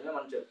మాత్రమే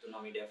మనం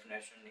చెప్తున్నాం ఈ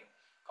డెఫినేషన్ ని.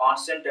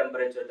 కాన్స్టెంట్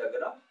టెంపరేచర్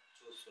దగ్గర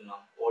చూస్తున్నాం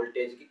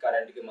వోల్టేజ్ కి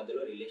కరెంట్ కి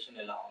మధ్యలో రిలేషన్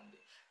ఎలా ఉంది.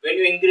 When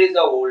you increase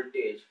the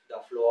voltage, the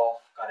flow of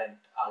current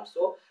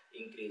also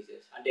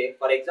increases. అంటే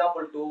ఫర్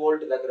ఎగ్జాంపుల్ 2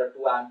 వోల్ట్ దగ్గర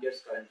 2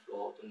 ఆంపియర్స్ కరెంట్ ఫ్లో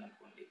అవుతుంది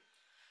అనుకోండి.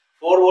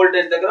 4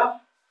 వోల్టేజ్ దగ్గర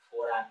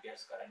 4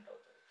 ఆంపియర్స్ కరెంట్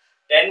అవుతుంది.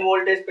 10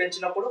 వోల్టేజ్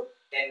పెంచినప్పుడు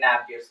 10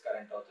 ఆంపియర్స్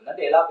కరెంట్ అవుతుంది.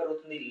 అంటే ఎలా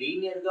పెరుగుతుంది?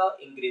 లీనియర్ గా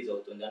ఇంక్రీజ్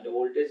అవుతుంది. అంటే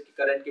వోల్టేజ్ కి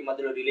కరెంట్ కి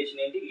మధ్యలో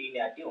రిలేషన్ ఏంటి?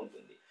 లీనియారిటీ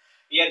ఉంటుంది.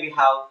 Here we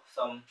have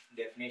some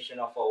definition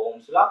of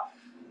Ohm's law.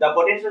 The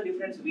potential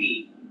difference V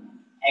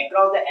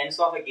across the ends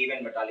of a given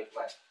metallic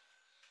wire.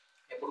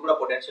 ఎప్పుడు కూడా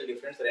పొటెన్షియల్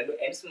డిఫరెన్స్ రెండు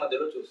ఎండ్స్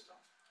మధ్యలో చూస్తాం.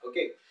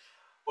 ఓకే,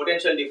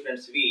 పొటెన్షియల్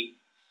డిఫరెన్స్ V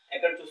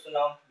ఎక్కడ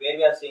చూస్తున్నాం? Where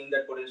we are seeing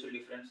that potential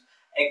difference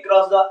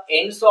across the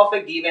ends of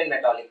a given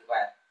metallic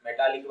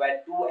wire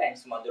 2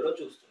 ends మధ్యలో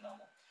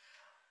చూస్తున్నాము.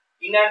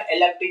 In an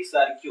electric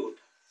circuit,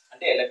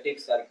 అంటే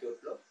ఎలక్ట్రిక్ సర్క్యూట్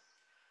లో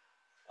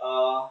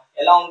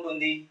ఎలా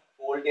ఉంటుంది?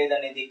 వోల్టేజ్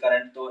అనేది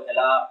కరెంట్ తో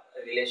ఎలా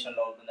రిలేషన్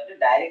లో ఉంటుంది అంటే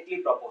డైరెక్ట్లీ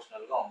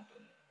ప్రపోర్షనల్ గా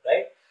ఉంటుంది,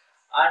 right?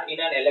 And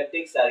in an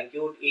electric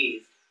circuit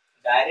is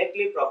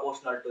directly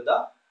proportional to the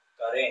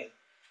current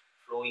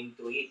flowing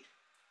through it,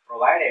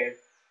 provided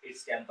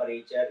its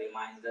temperature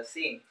remains the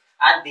same,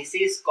 and this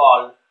is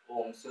called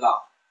Ohm's law.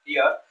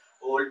 Here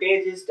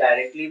voltage is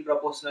directly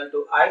proportional to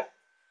I,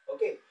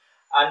 okay,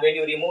 and when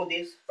you remove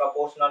this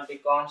proportionality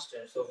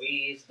constant, so V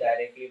is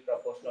directly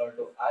proportional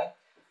to I,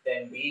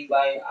 then V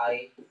by I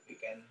we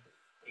can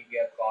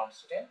give a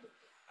constant,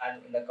 and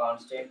in the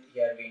constant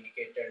here we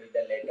indicated with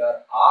the letter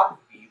R.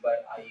 V by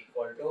I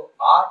equal to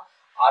R,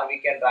 or we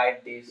can write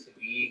this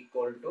V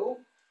equal to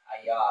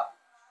IR.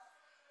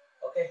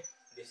 Okay,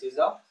 this is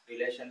the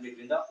relation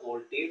between the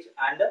voltage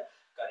and the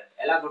current.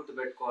 ఎలా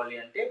గుర్తుపెట్టుకోవాలి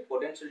అంటే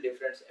potential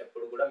difference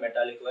ఎప్పుడు కూడా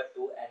metallic wire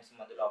 2 ends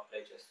మధ్యలో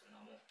apply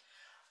చేస్తున్నాము.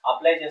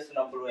 Apply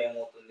చేస్తున్నప్పుడు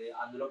ఏమవుతుంది?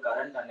 అందులో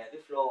కరెంట్ అనేది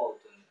ఫ్లో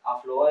అవుతుంది. ఆ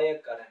ఫ్లో అయ్యే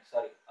కరెంట్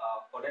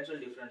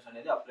పొటెన్షియల్ డిఫరెన్స్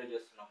అనేది అప్లై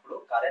చేస్తున్నప్పుడు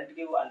కరెంట్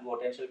కి అండ్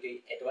పొటెన్షియల్ కి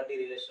ఎటువంటి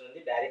రిలేషన్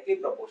ఉంది? Directly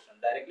proportional.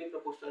 Directly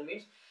proportional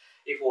means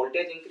if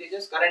voltage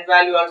increases, current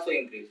value also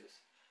increases.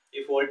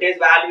 If voltage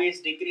value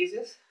is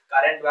decreases,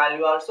 current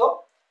value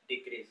also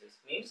decreases.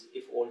 Means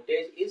if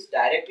voltage is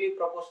directly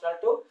proportional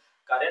to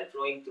current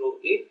flowing through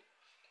it,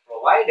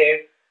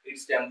 provided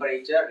its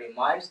temperature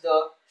remains the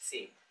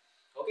same.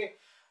 Okay,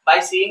 by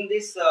seeing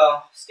this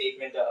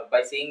statement,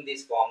 by seeing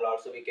this formula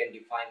also we can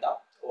define the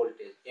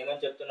voltage.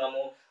 Emani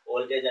cheptunnamu?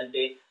 Voltage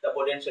ante the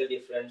potential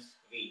difference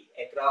V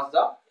across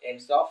the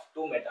ends of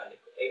two metallic,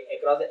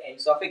 across the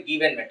ends of a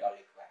given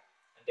metallic wire.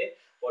 Ante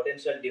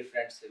potential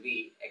difference V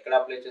ఎక్కడ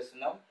apply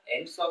చేస్తున్నాం?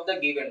 Ends of the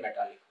given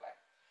metallic wire.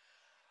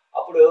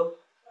 అప్పుడు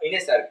in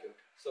a circuit,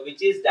 so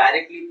which is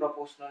directly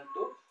proportional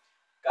to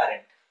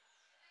current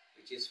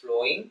which is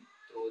flowing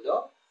through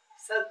the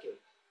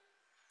circuit,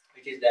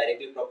 which is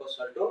directly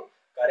proportional to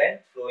current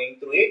flowing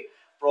through it,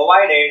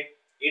 provided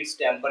its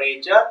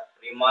temperature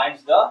remains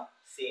the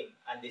same,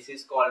 and this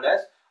is called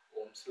as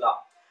Ohm's law.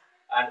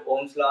 And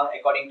Ohm's law,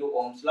 according to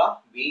Ohm's law,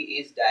 V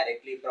is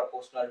directly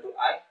proportional to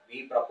I.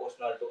 V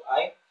proportional to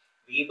I,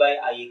 V by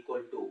I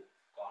equal to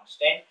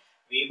constant,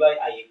 V by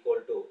I equal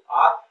to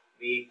R,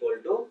 V equal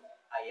to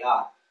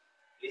IR.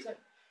 Listen,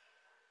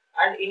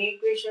 and in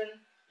equation,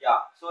 yeah,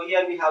 so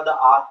here we have the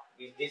R,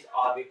 which this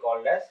R we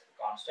called as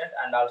constant,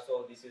 and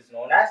also this is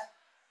known as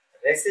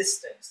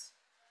resistance.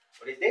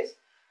 What is this?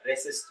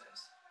 Resistance.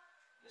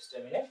 Just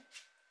a minute.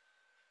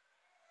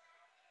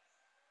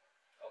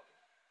 Okay.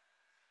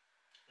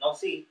 Now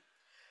see,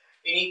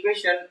 in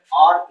equation,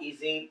 R is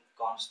a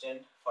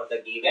constant for the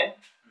given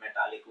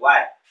metallic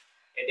wire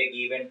at a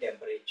given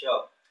temperature,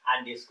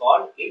 and is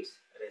called its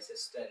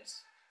resistance.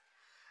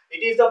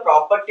 It is the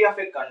property of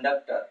a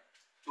conductor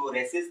to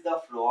resist the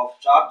flow of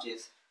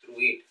charges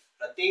through it.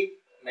 Prati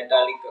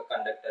metallic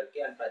conductor కి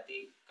and ప్రతి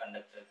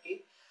conductor కి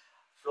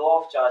flow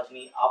of charge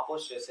ని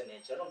oppose చేసే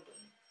nature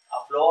ఉంటుంది. ఆ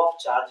flow of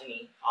charge ని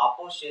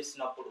oppose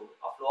చేసినప్పుడు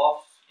ఆ ఫ్లో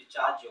ఆఫ్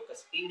చార్జ్ యొక్క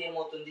స్పీడ్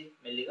ఏమవుతుంది?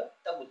 మెల్లిగా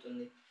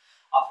తగ్గుతుంది.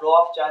 ఆ flow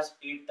of charge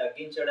speed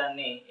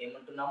తగ్గించడాన్ని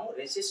ఏమంటున్నాము,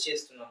 resist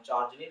చేస్తున్నాం,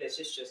 చార్జ్ని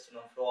రెసిస్ట్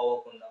చేస్తున్నాం ఫ్లో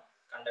అవ్వకుండా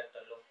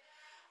కండక్టర్లో.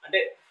 అంటే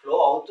ఫ్లో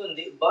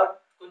అవుతుంది బట్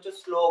కొంచెం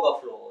స్లోగా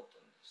ఫ్లో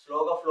అవుతుంది.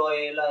 స్లోగా ఫ్లో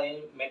అయ్యేలా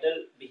మెటల్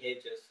బిహేవ్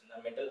చేస్తుంది. ఆ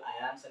మెటల్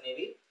అయాన్స్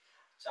అనేవి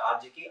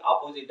చార్జ్కి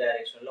ఆపోజిట్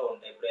డైరెక్షన్లో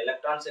ఉంటాయి. ఇప్పుడు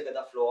ఎలక్ట్రాన్సే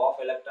కదా, ఫ్లో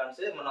ఆఫ్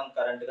ఎలక్ట్రాన్సే మనం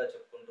కరెంట్గా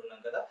చెప్పుకుంటున్నాం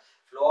కదా.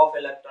 ఫ్లో ఆఫ్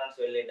ఎలక్ట్రాన్స్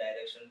వెళ్ళే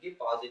డైరెక్షన్కి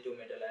పాజిటివ్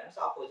మెటల్ అయాన్స్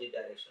ఆపోజిట్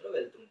డైరెక్షన్లో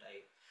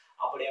వెళ్తుంటాయి.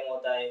 అప్పుడు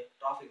ఏమవుతాయి,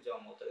 ట్రాఫిక్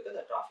జామ్ అవుతుంది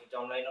కదా. ట్రాఫిక్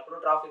జామ్ అయినప్పుడు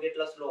ట్రాఫిక్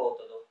ఎట్లా స్లో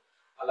అవుతుందో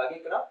అలాగే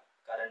ఇక్కడ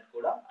కరెంట్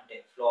కూడా, అంటే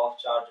ఫ్లో ఆఫ్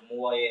చార్జ్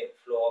మూవ్ అయ్యే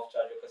ఫ్లో ఆఫ్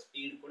చార్జ్ యొక్క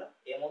స్పీడ్ కూడా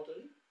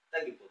ఏమవుతుంది,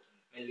 తగ్గిపోతుంది,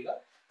 మెల్లిగా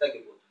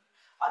తగ్గిపోతుంది.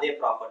 అదే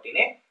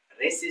ప్రాపర్టీనే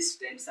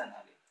రెసిస్టెన్స్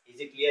అనాలి.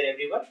 Is it clear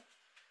everyone?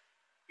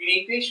 In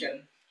equation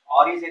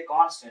R is a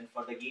constant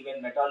for the given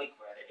metallic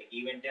wire at a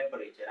given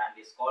temperature and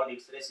is called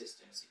its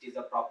resistance. It is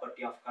a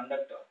property of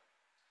conductor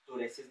to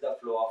resist the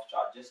flow of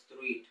charges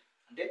through it.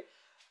 అంటే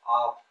ఆ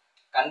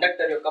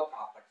conductor యొక్క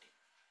property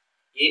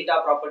ఏంటి? ఆ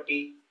property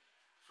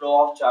flow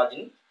of charge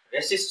ని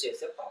resist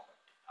చేసే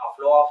property. ఆ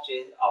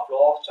flow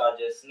of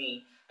charges ని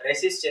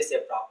resist చేసే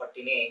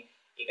ప్రాపర్టీనే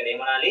ఇక్కడ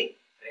ఏమనాలి,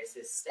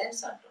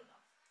 రెసిస్టెన్స్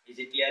అంటున్నాం. Is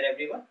it clear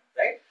everyone?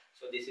 Right.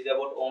 So this is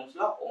about Ohm's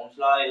law. Ohm's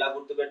లా ఎలా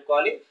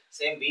గుర్తుపెట్టుకోవాలి?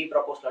 Same V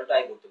proportional to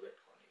I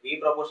గుర్తుపెట్టుకోండి. V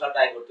proportional to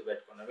I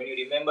గుర్తుపెట్టుకోండి. When you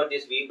remember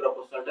this V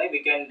proportional to I,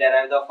 we can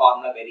derive the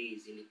formula very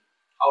easily.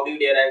 How do you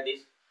derive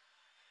this?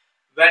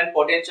 When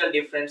potential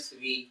difference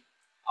V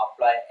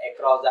apply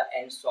across the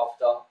ends of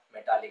the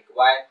metallic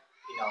wire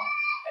in a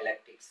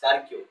electric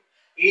circuit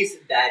is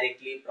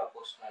directly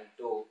proportional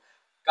to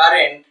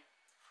current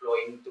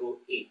flowing through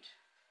it.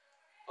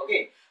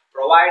 Okay,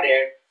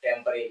 provided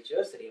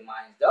temperatures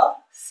remains the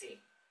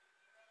same.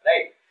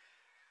 Right.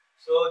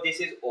 So this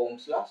is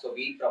Ohm's law. So V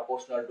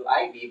proportional to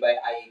I, V by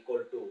I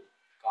equal to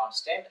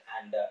constant,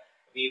 and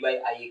V by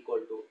I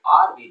equal to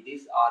R. With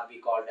this R we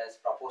called as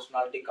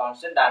proportionality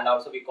constant, and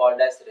also we called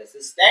as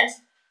resistance.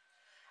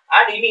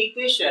 And in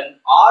equation,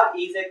 R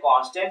is a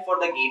constant for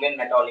the given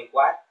metallic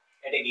wire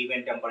at a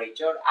given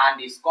temperature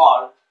and is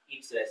called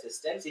its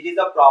resistance. It is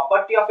the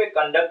property of a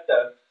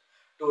conductor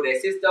to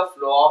resist the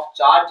flow of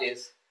charges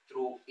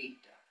through it.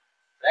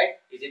 Right?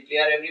 Is it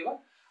clear everyone?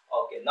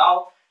 Okay, now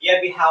here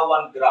we have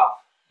one graph.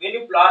 When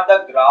you plot the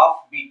graph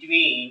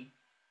between,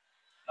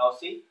 now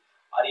see,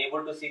 are you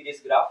able to see this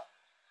graph?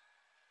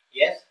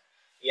 Yes.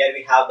 Here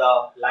we have the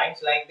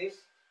lines like this.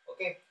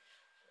 Okay.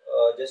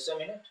 Just a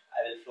minute. I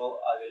will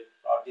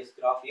plot this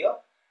graph here.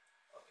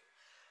 Okay.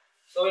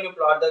 So when you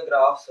plot the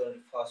graph, so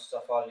first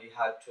of all you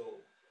have to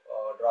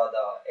draw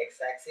the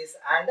x-axis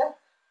and the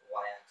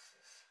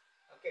y-axis.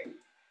 Okay.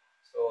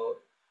 So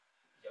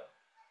yeah,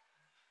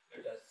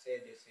 let us say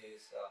this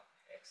is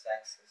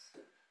x-axis.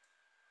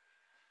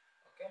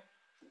 Okay,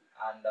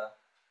 and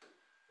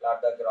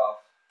plot the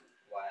graph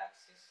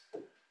y-axis.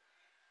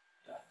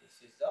 Yeah, this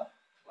is the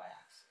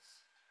y-axis.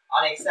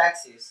 On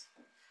x-axis,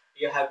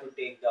 you have to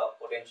take the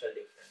potential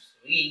difference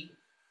V.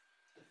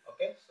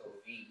 Okay, so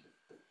V.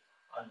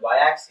 On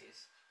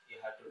y-axis, you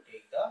have to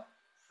take the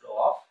flow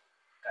of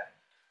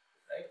current.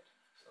 Right.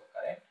 So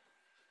current,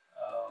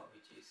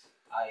 which is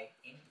I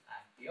in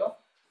ampere.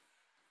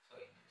 So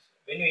in this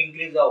way, when you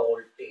increase the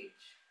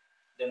voltage,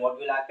 then what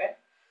will happen?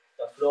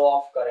 The flow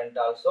of current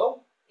also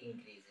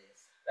increases.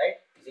 Right.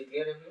 Is it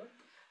clear everyone?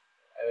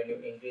 When you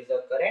increase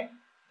the current,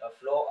 the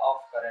flow of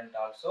current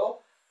also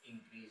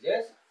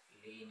increases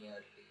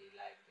linearly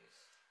like this.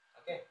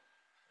 Okay,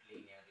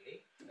 linearly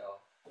the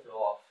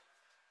flow of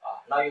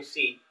now you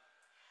see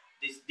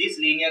this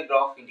linear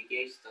graph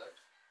indicates that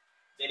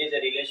there is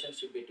a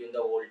relationship between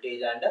the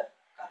voltage and the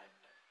current.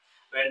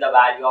 When the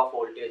value of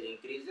voltage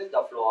increases,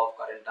 the flow of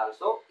current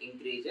also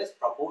increases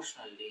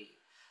proportionally.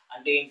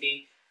 And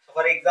so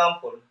for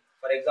example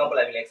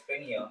I will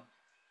explain here.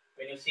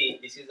 When you see,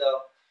 this is the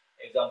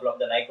example of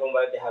the nichrome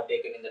wire they have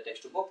taken in the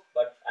textbook,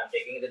 but I am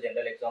taking the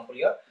general example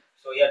here.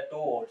 So here 2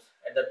 volts.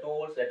 At the 2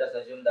 volts, let us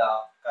assume the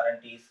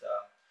current is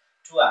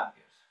 2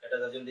 amperes. Let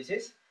us assume this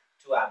is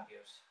 2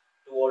 amperes.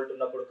 2 volt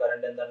ఉన్నప్పుడు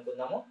current ఎంత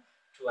అనుకుందాము,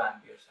 2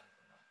 amperes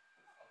అనుకుందాము.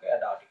 Okay, ఆ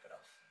dot ఇక్కడ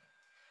వస్తుంది.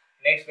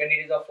 Next, when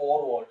it is a 4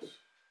 volts,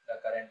 the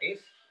current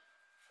is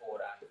 4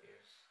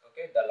 amperes.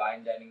 Okay, the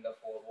line joining the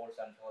 4 volts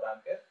and 4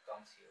 ampere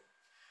comes here.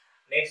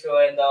 Next,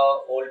 when the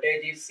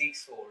voltage is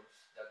 6 volts,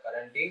 the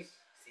current is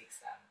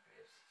 6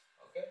 amperes.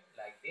 Okay,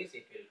 like this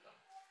it will come.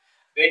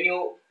 When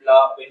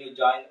you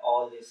join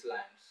all these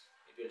lines,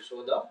 it will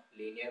show the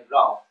linear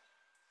graph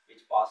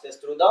which passes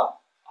through the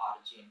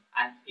origin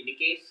and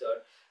indicates that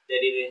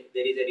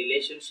there is a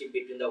relationship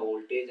between the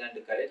voltage and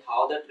the current.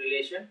 How that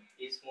relation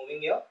is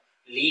moving here?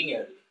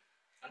 Linearly.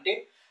 అంటే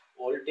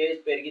voltage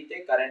పెరిగితే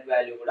current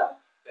value కూడా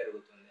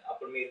పెరుగుతుంది.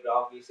 అప్పుడు మీరు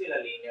graph గీసి ఇలా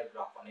linear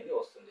graph అనేది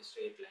వస్తుంది,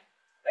 straight line.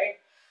 Right.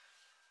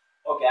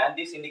 Okay, and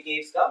this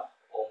indicates the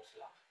Ohm's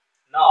law.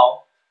 Now,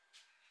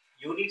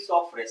 units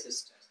of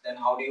resistance. Then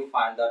how do you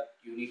find the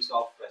units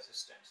of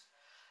resistance?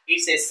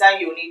 Its SI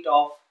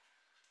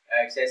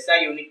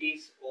unit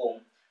is ohm,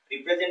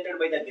 represented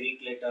by the Greek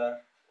letter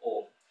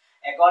ohm,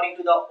 according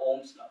to the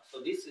Ohm's law. So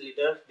this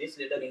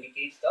letter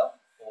indicates the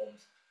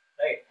ohms,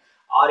 right?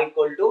 R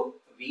equal to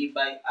V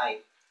by I.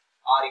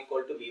 R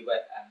equal to V by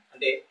M.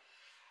 అంటే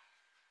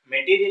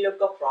material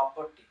యొక్క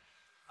property,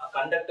 ఆ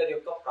conductor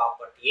యొక్క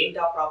property ఏంటి?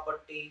 ఆ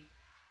property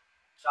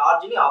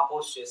చార్జ్ని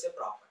oppose చేసే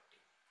property.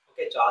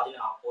 Okay, చార్జ్ని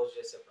oppose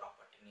చేసే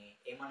ప్రాపర్టీని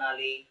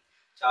ఏమనాలి?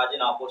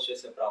 చార్జ్ని ఆపోజ్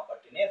చేసే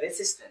ప్రాపర్టీనే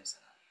రెసిస్టెన్స్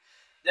అనాలి.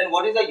 Then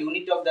what is the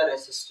unit of the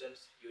resistance?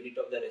 Unit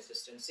of the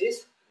resistance is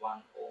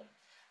 1 ohm.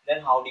 Then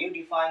how do you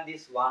define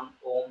this 1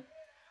 ohm?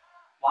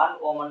 1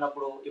 ohm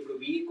అన్నప్పుడు ఇప్పుడు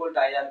V equal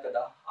to IR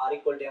కదా, R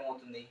equal to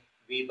ఏమవుతుంది?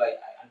 V by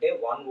I. అంటే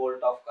 1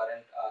 volt of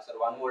current,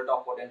 1 volt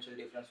of potential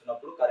difference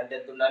ఉన్నప్పుడు current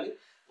ఎంత ఉండాలి?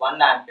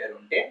 1 ampere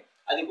ఉంటే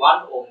అది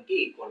 1 ohm కి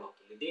ఈక్వల్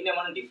అవుతుంది. దీన్ని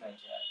మనం డిఫైన్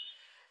చేయాలి.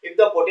 If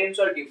the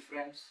potential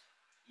difference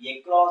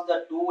across the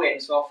two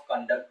ends of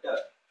conductor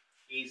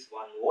is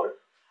 1 volt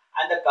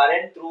and the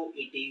current through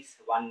it is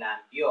 1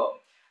 ampere,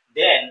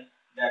 then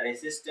the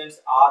resistance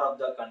R of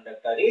the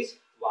conductor is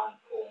 1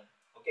 ohm.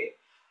 Okay,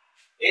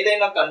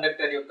 ఏదైనా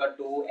conductor యొక్క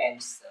two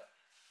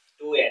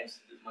ends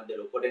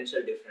మధ్యలో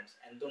potential difference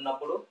ఎంత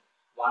ఉన్నప్పుడు?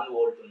 1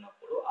 volt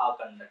ఉన్నప్పుడు ఆ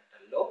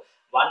కండక్టర్లో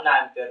 1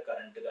 ampere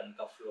current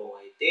కనుక flow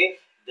అయితే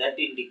that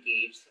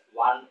indicates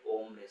 1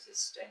 ohm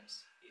resistance.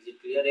 Is it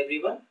clear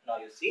everyone? Now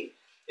you see,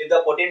 if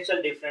the potential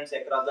difference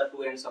across the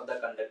two ends of the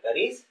conductor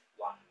is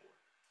 1 volt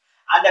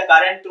and the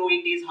current through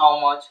it is how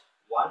much?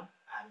 1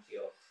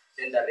 ampere,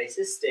 then the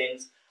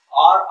resistance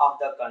R of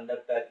the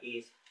conductor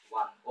is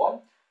 1 ohm.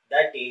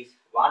 That is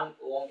 1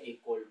 ohm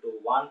equal to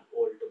 1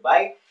 volt by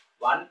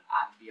 1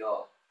 ampere.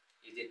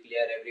 Is it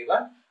clear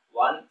everyone?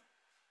 1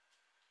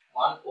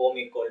 ohm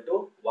equal to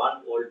 1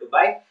 volt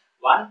by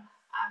 1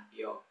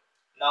 ampere.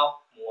 Now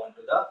move on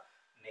to the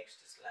next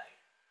slide.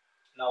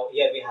 Now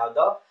here we have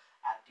the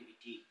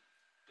activity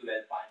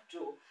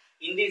 12.2.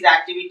 In this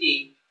activity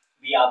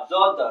we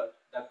observe that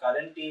the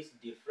current is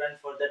different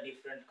for the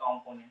different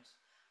components.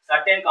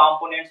 Certain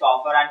components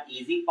offer an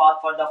easy path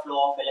for the flow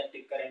of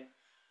electric current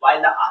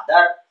while the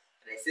other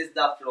resist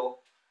the flow.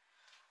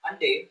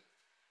 అంటే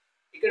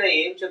ఇక్కడ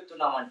ఏం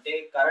చెప్తున్నామంటే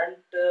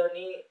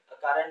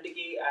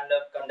కరెంట్కి and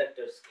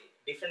కండక్టర్స్కి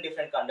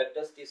different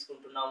conductors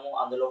తీసుకుంటున్నాము,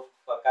 అందులో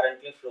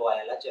కరెంట్ని flow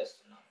అయ్యేలా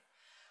చేస్తున్నాము.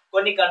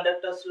 కొన్ని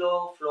కండక్టర్స్లో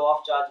ఫ్లో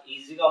ఆఫ్ చార్జ్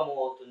ఈజీగా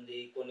మూవ్ అవుతుంది,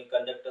 కొన్ని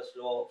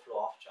కండక్టర్స్లో ఫ్లో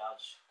ఆఫ్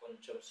చార్జ్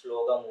కొంచెం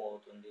స్లోగా మూవ్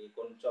అవుతుంది,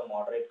 కొంచెం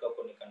మోడరేట్గా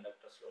కొన్ని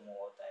కండక్టర్స్లో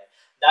మూవ్ అవుతాయి.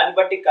 దాన్ని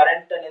బట్టి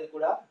కరెంట్ అనేది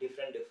కూడా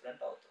డిఫరెంట్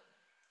అవుతుంది.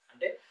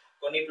 అంటే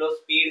కొన్నిట్లో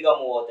స్పీడ్గా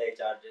మూవ్ అవుతాయి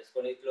చార్జెస్,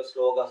 కొన్నిట్లో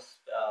స్లోగా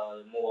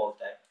మూవ్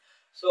అవుతాయి.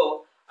 సో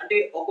అంటే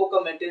ఒక్కొక్క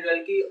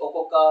మెటీరియల్కి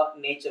ఒక్కొక్క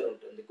నేచర్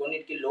ఉంటుంది.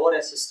 కొన్నిటికి లో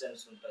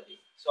రెసిస్టెన్స్ ఉంటుంది,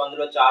 సో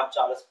అందులో చార్జ్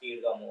చాలా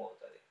స్పీడ్గా మూవ్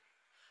అవుతుంది.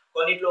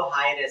 కొన్నిట్లో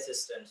హై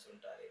రెసిస్టెన్స్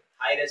ఉంటుంది.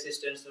 హై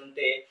రెసిస్టెన్స్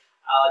ఉంటే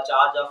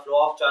చార్జ్ ఫ్లో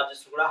ఆఫ్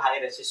చార్జెస్ కూడా హై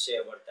రెసిస్ట్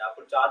చేయబడతాయి.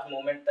 అప్పుడు చార్జ్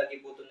మూమెంట్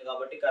తగ్గిపోతుంది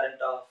కాబట్టి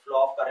ఫ్లో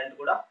ఆఫ్ కరెంట్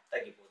కూడా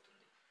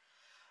తగ్గిపోతుంది.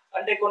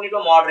 అంటే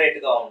కొన్నిట్లో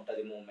మోడరేట్గా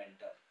ఉంటుంది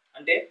మూమెంట్.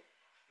 అంటే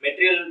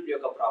మెటీరియల్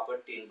యొక్క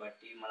ప్రాపర్టీని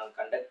బట్టి మనం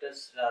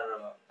కండక్టర్స్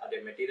అంటే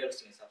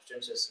మెటీరియల్స్ని,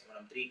 సబ్స్టెన్సెస్ని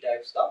మనం 3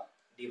 టైప్స్గా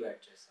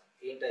డివైడ్ చేస్తాం.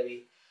 ఏంటవి?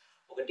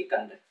 ఒకటి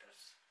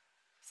conductors,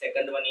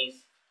 second one is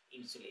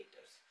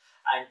insulators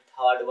and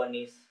third one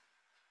is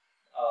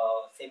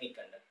semi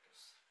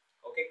conductors.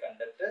 Okay,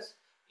 conductors,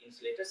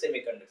 insulators,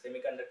 semi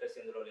conductors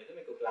ఇందులో లేదు,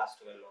 మీకు క్లాస్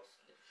 12లో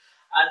వస్తుంది.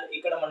 అండ్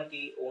ఇక్కడ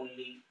మనకి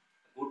ఓన్లీ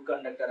గుడ్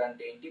కండక్టర్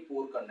అంటే ఏంటి,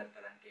 పూర్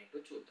కండక్టర్ అంటే ఏంటో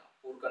చూద్దాం.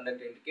 Poor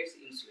conductor indicates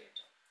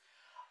insulator.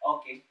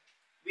 Okay,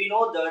 we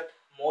know that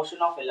motion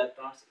of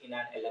electrons in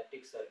an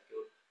electric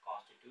circuit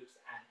constitutes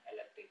an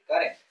electric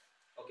current.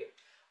 Okay,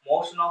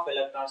 motion of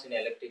electrons in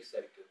electric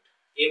circuit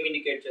ఏం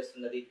indicate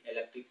చేస్తుంది? అది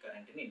electric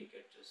current ని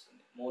indicate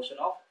చేస్తుంది.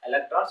 Motion of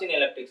electrons in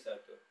electric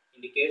circuit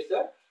indicates the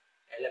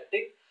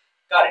electric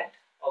current.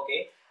 Okay,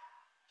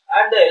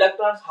 and the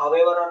electrons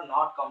however are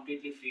not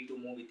completely free to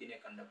move within a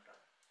conductor.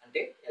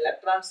 అంటే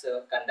electrons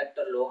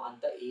కండక్టర్లో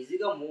అంత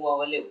ఈజీగా move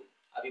అవ్వలేవు.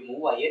 అవి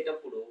move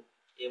అయ్యేటప్పుడు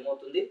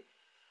ఏమవుతుంది?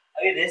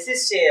 అవి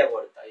రెసిస్ట్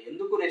చేయబడతాయి.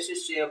 ఎందుకు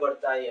రెసిస్ట్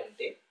చేయబడతాయి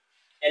అంటే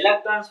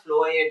ఎలక్ట్రాన్స్ ఫ్లో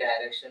అయ్యే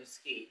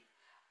డైరెక్షన్స్కి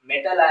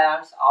మెటల్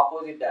అయాన్స్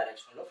ఆపోజిట్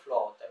డైరెక్షన్లో ఫ్లో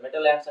అవుతాయి.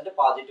 మెటల్ అయాన్స్ అంటే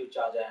positive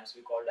charge ions,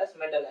 we called as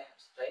metal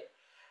ions, right?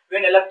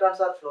 When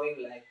electrons are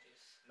flowing like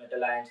this,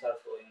 metal ions are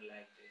flowing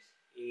like this,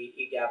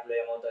 ఈ గ్యాప్లో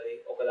ఏమవుతుంది?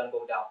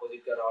 ఒకదానికొకటి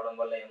ఆపోజిట్గా రావడం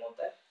వల్ల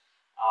ఏమవుతాయి?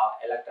 ఆ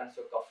ఎలక్ట్రాన్స్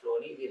యొక్క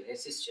ఫ్లోని ఇవి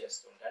రెసిస్ట్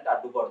చేస్తుంటాయి, అంటే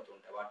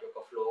అడ్డుపడుతుంటాయి. వాటి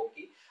యొక్క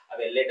ఫ్లోకి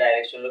అవి వెళ్ళే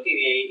డైరెక్షన్లోకి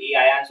ఈ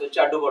అయాన్స్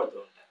వచ్చి అడ్డుపడుతూ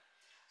ఉంటాయి.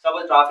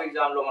 సపోజ్ ట్రాఫిక్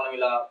జామ్లో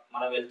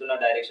మనం వెళ్తున్న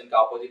డైరెక్షన్కి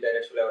ఆపోజిట్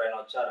డైరెక్షన్లో ఎవరైనా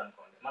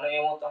వచ్చారనుకోండి, మనం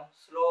ఏమవుతాం?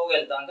 స్లోగా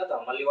వెళ్తాం కదా.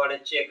 మళ్ళీ వాడు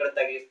వచ్చి ఎక్కడ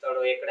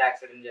తగిలిస్తాడో, ఎక్కడ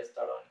యాక్సిడెంట్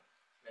చేస్తాడో అని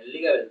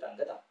మెల్లిగా వెళ్తాం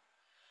కదా.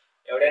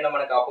 ఎవడైనా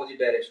మనకు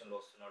ఆపోజిట్ డైరెక్షన్లో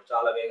వస్తున్నాడు,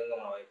 చాలా వేగంగా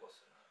మన వైపు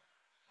వస్తున్నాడు,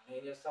 మనం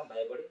ఏం చేస్తాం?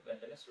 భయపడి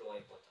వెంటనే స్లో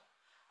అయిపోతాం.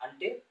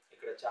 అంటే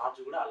ఇక్కడ ఛార్జ్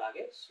కూడా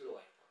అలాగే స్లో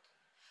అయిపోతుంది.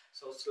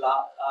 సో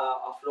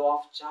ఆ ఫ్లో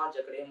ఆఫ్ ఛార్జ్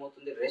అక్కడ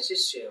ఏమవుతుంది?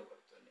 రెసిస్ట్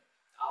చేయబడుతుంది.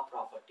 ఆ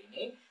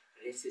ప్రాపర్టీని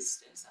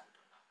రెసిస్టెన్స్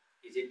అంటున్నాం.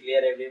 Is it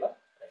clear everyone?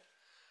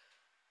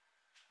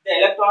 The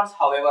electrons,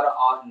 however,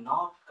 are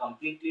not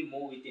completely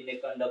moved within a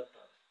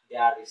conductor. They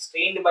are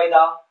restrained by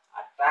the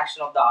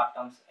attraction of the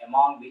atoms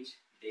among which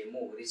they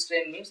move.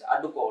 Restrain means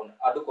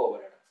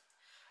అడ్డుకోబడడం.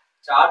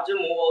 Charge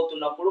move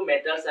అవుతున్నప్పుడు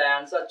metals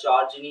ions ఆ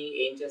చార్జ్ని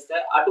ఏం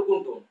చేస్తాయి?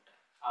 అడ్డుకుంటూ ఉంటాయి.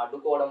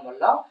 అడ్డుకోవడం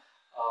వల్ల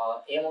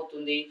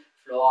ఏమవుతుంది,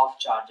 flow of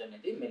charge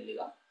అనేది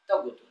మెల్లిగా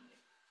తగ్గుతుంది.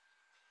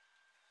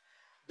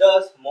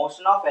 Thus,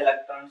 motion of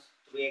electrons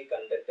through a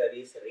conductor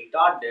is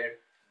retarded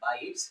by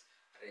its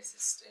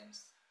resistance.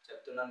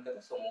 చెప్తున్నాను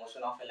కదా, సో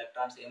మోషన్ ఆఫ్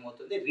ఎలక్ట్రాన్స్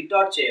ఏమవుతుంది,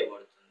 రిటార్డ్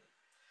చేయబడుతుంది.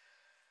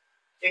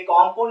 A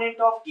component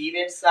of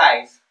given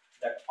size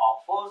that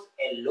offers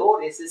a low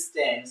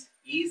resistance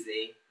is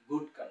a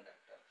good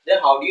conductor. Then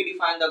how do you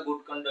define the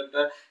good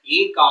conductor? A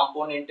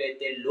component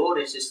అయితే లో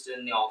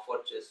resistance ని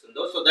offer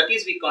చేస్తుందో, so that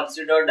is we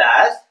considered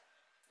as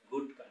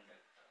good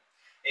conductor.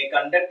 A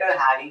conductor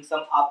having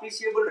some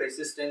appreciable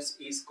resistance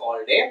is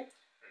called a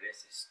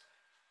resistor.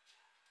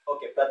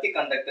 Okay, ప్రతి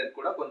conductor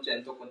కూడా కొంచెం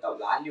ఎంతో కొంత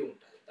value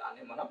ఉంటుంది,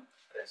 దాన్ని మనం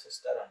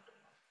రెసిస్టర్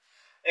అంటున్నాం.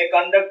 A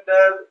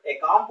conductor, a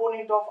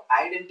component of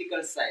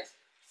identical size.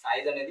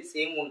 Size అనేది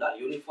సేమ్ ఉండాలి,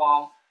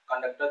 యూనిఫామ్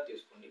కండక్టర్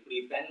తీసుకోండి. ఇప్పుడు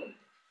ఈ పెన్ ఉంది,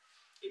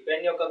 ఈ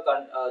పెన్ యొక్క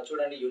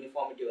చూడండి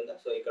యూనిఫామిటీ ఉందా,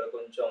 సో ఇక్కడ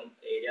కొంచెం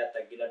ఏరియా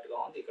తగ్గినట్టుగా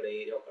ఉంది, ఇక్కడ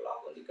ఏరియా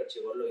ఒకలాగా ఉంది, ఇక్కడ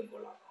చివరిలో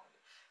ఇంకోలాగా ఉంది.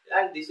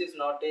 And this is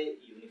not a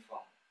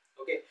uniform.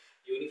 Okay,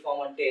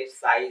 uniform అంటే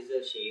సైజ్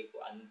షేప్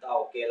అంతా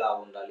ఒకేలా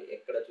ఉండాలి,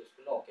 ఎక్కడ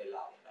చూసుకున్నా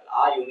ఒకేలా ఉండాలి.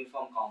 ఆ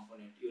యూనిఫామ్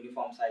కాంపోనెంట్,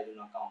 యూనిఫామ్ సైజ్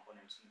ఉన్న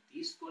కాంపోనెంట్స్ని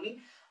తీసుకొని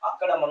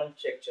అక్కడ మనం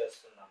చెక్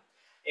చేస్తున్నాం.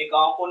 ఏ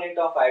component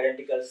of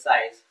identical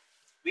size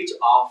which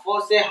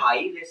offers A high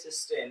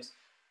resistance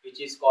which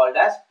is called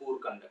as poor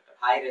conductor.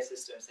 High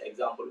resistance,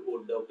 example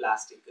wood,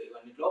 plastic,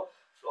 ఇవన్నిట్లో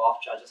flow of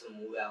charges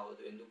move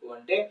అవ్వదు, ఎందుకు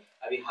అంటే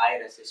అవి హై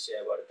రెసిస్ట్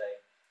చేయబడతాయి.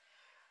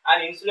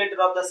 And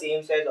insulator of the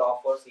same size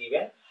offers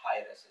even high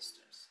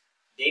resistance.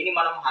 దేన్ని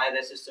మనం high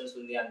resistance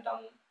ఉంది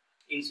అంటాము,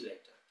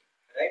 insulator,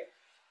 right.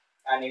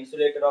 And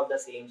insulator of the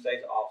same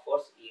size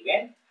offers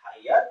even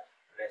hire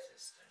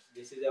resistance.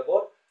 This is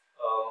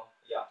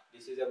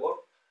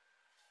about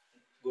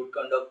good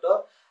conductor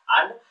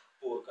and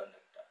poor conductor.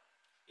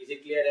 Is it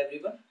clear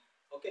everyone?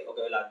 Okay,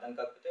 ఒకవేళ అర్థం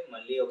కాకపోతే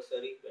మళ్ళీ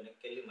ఒకసారి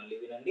వెనక్కి వెళ్ళి మళ్ళీ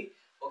వినండి.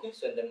 Okay,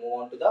 so then move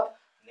on to the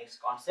next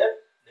concept,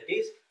 that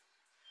is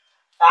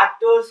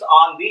factors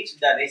on which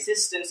the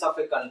resistance of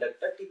a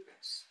conductor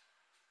depends.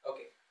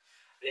 Okay,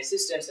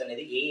 resistance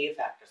అనేది ఏ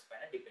ఫ్యాక్టర్స్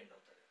పైన డిపెండ్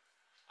అవుతుంది.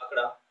 అక్కడ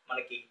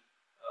మనకి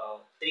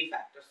 3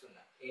 ఫ్యాక్టర్స్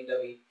ఉన్నాయి.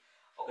 ఏంటవి?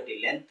 ఒకటి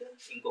లెంత్,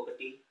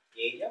 ఇంకొకటి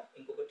ఏరియా,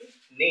 ఇంకొకటి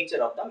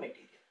nature of the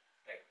material,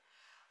 right.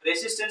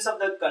 Resistance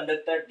of the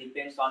conductor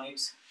depends on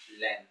it's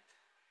length,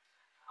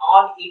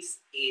 on its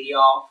area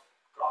of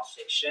cross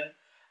section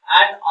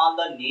and on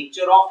the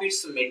nature of its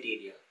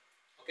material.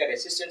 Okay,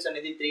 resistance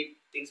అనేది 3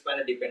 things పైన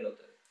depend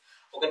అవుతుంది.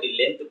 ఒకటి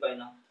length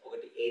పైన,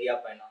 ఒకటి area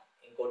పైన,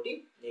 ఇంకోటి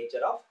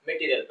nature of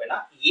material పైన.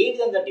 ఏ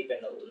విధంగా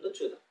డిపెండ్ అవుతుందో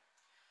చూద్దాం.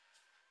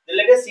 Then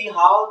let us see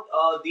how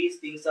these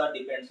things are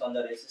depends on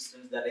the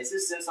resistance. The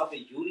resistance of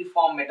a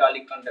uniform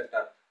metallic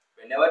conductor.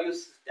 Whenever you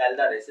tell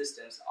the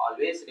resistance,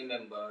 always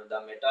remember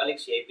the metallic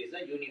shape is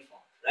a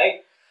uniform, right?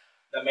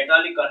 The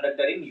metallic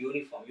conductor in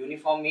uniform.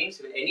 Uniform means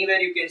anywhere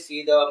you can see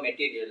the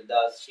material, the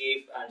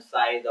shape and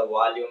size, the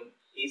volume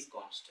is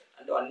constant.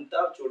 And anta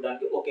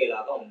chudaniki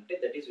okelaga unte,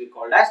 that is we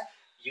called as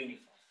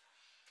uniform.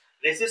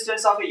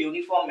 Resistance of a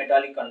uniform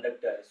metallic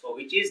conductor, so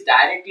which is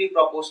directly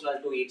proportional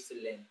to its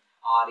length.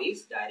 R is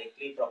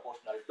directly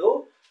proportional to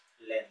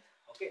length.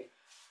 Okay,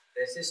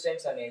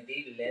 resistance అనేది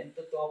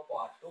length తో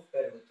పాటు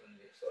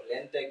పెరుగుతుంది. So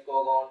length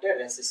ఎక్కువగా ఉంటే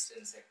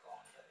resistance ఎక్కువ.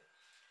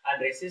 And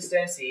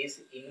resistance is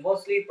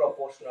inversely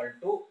proportional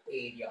to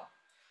area,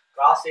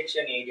 cross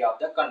section area of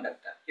the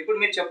conductor. ఇప్పుడు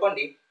మీరు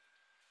చెప్పండి,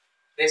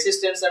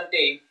 రెసిస్టెన్స్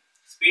అంటే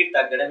స్పీడ్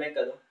తగ్గడమే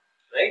కదా,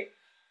 రైట్.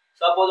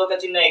 సపోజ్ ఒక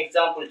చిన్న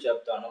ఎగ్జాంపుల్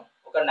చెప్తాను.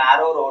 ఒక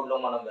నారో రోడ్లో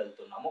మనం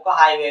వెళ్తున్నాం, ఒక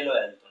హైవేలో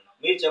వెళ్తున్నాం.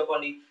 మీరు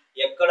చెప్పండి,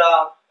 ఎక్కడ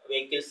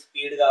వెహికల్స్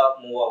స్పీడ్గా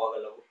move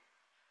అవ్వగలవు?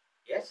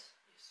 Yes,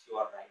 you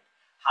are right,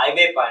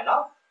 highway పైన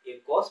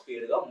ఎక్కువ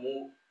స్పీడ్గా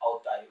మూవ్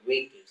అవుతాయి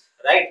వెహికల్స్,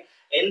 రైట్.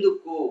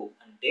 ఎందుకు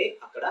అంటే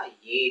అక్కడ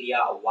ఏరియా,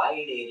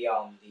 వైడ్ ఏరియా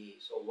ఉంది.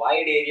 సో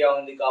వైడ్ ఏరియా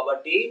ఉంది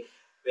కాబట్టి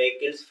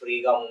వెహికల్స్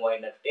ఫ్రీగా మూవ్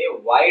అయినట్టే.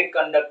 వైడ్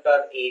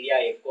కండక్టర్ ఏరియా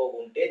ఎక్కువగా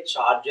ఉంటే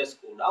చార్జెస్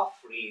కూడా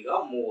ఫ్రీగా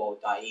మూవ్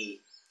అవుతాయి.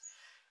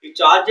 ఈ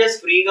చార్జెస్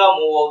ఫ్రీగా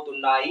మూవ్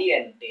అవుతున్నాయి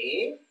అంటే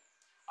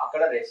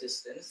అక్కడ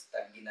రెసిస్టెన్స్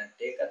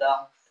తగ్గినట్టే కదా.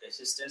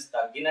 రెసిస్టెన్స్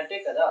తగ్గినట్టే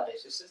కదా.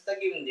 రెసిస్టెన్స్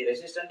తగ్గింది.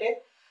 రెసిస్టెన్స్ అంటే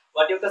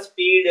వాటి యొక్క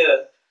స్పీడ్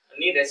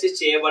ని రెసిస్ట్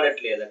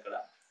చేయబడట్లేదు. అక్కడ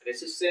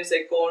రెసిస్టెన్స్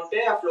ఎక్కువ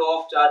ఉంటే ఆ ఫ్లో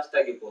ఆఫ్ చార్జ్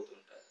తగ్గిపోతుంది,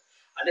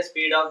 అంటే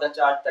స్పీడ్ ఆఫ్ ద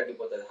చార్జ్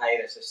తగ్గిపోతుంది హై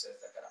రెసిస్టెన్స్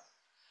దగ్గర.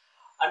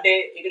 అంటే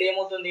ఇక్కడ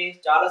ఏమవుతుంది,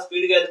 చాలా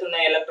స్పీడ్గా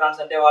వెళ్తున్నాయి ఎలక్ట్రాన్స్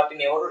అంటే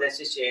వాటిని ఎవరు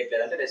రెసిస్ట్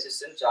చేయట్లేదు, అంటే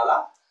రెసిస్టెన్స్ చాలా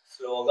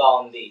స్లోగా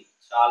ఉంది,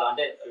 చాలా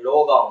అంటే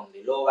లోగా ఉంది,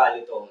 లో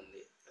వాల్యూతో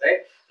ఉంది,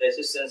 రైట్.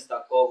 రెసిస్టెన్స్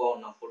తక్కువగా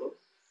ఉన్నప్పుడు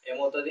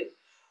ఏమవుతుంది,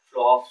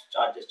 ఫ్లో ఆఫ్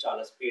చార్జెస్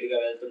చాలా స్పీడ్గా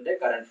వెళ్తుంటే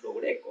కరెంట్ ఫ్లో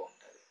కూడా ఎక్కువ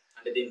ఉంటుంది.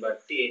 అంటే దీన్ని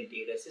బట్టి ఏంటి,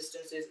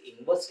 resistance is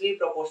inversely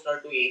proportional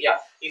to area.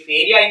 If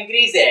area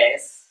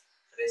increases,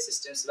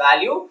 resistance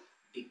value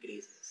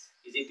decreases.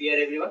 Is it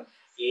clear everyone?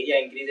 Area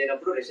increase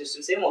అయినప్పుడు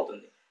రెసిస్టెన్స్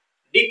ఏమవుతుంది,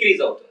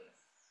 డిక్రీజ్ అవుతుంది.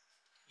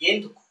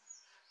 ఎందుకు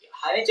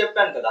అని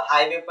చెప్పాను కదా,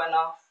 హైవే పైన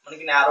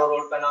మనకి నారో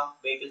రోడ్ పైన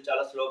వెహికల్స్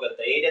చాలా స్లోగా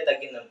వెళ్తాయి. ఏరియా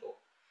తగ్గింది అనుకో,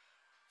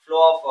 ఫ్లో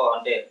ఆఫ్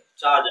అంటే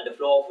చార్జ్ అంటే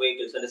ఫ్లో ఆఫ్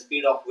వెహికల్స్ అంటే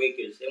స్పీడ్ ఆఫ్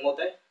వెహికల్స్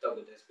ఏమవుతాయి,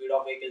 తగ్గుతాయి. స్పీడ్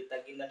ఆఫ్ వెహికల్స్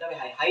తగ్గిందంటే అవి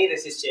హై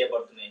రెసిస్ట్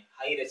చేయబడుతున్నాయి.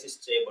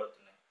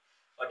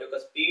 వాటి యొక్క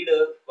స్పీడ్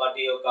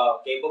వాటి యొక్క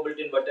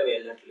కేపబిలిటీని బట్టి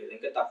వెళ్ళట్లేదు,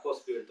 ఇంకా తక్కువ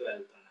స్పీడ్తో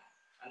వెళ్తున్నాయి,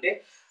 అంటే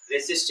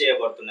రెసిస్ట్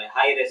చేయబడుతున్నాయి,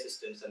 హై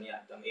రెసిస్టెన్స్ అని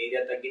అర్థం.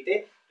 ఏరియా తగ్గితే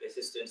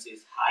resistance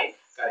is high,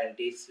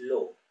 current is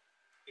low.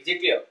 Is it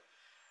clear?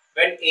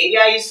 When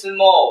area is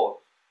small,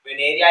 when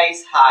area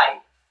is high,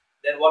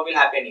 then what will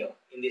happen here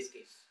in this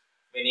case?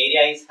 When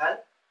area is high,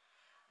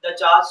 the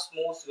charge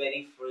moves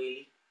very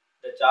freely,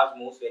 the charge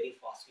moves very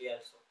fastly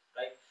also,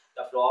 right?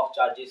 The flow of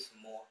charge is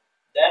more,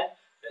 then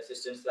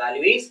resistance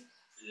value is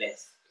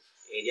less.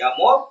 Area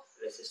more,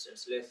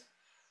 resistance less.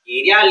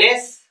 Area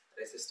less,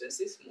 resistance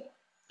is more.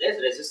 This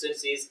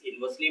resistance is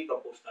inversely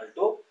proportional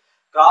to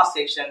cross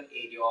section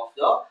area of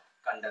the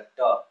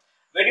conductor.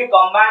 When you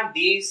combine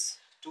these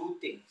two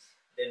things,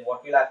 then what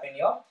will happen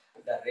here?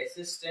 The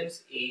resistance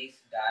is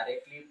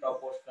directly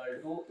proportional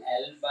to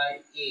L by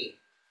A.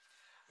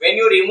 When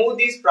you remove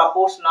this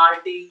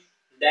proportionality,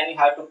 then you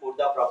have to put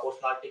the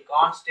proportionality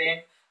constant,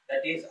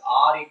 that is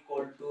R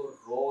equal to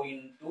rho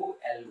into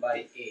L by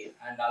A.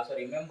 And also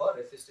remember,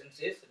 resistance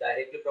is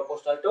directly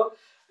proportional to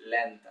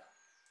length.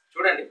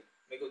 చూడండి,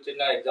 మీకు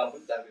చిన్న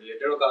example, దానికి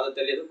related కాదో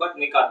తెలియదు, but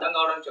మీకు అర్థం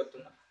కావడానికి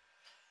చెప్తున్నా.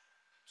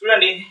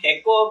 చూడండి,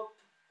 ఎక్కువ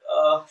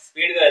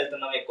స్పీడ్గా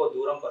వెళ్తున్నాం, ఎక్కువ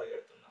దూరం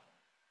పరిగెడుతున్నాం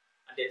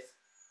అంటే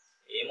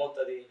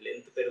ఏమవుతుంది?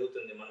 లెంత్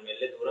పెరుగుతుంది. మనం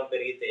వెళ్ళే దూరం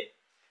పెరిగితే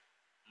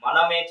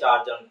మనమే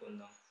ఛార్జ్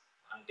అనుకుందాం,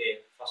 అంటే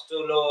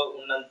ఫస్ట్లో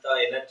ఉన్నంత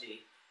ఎనర్జీ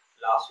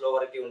లాస్ట్లో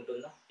వరకు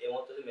ఉంటుందా?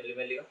 ఏమవుతుంది?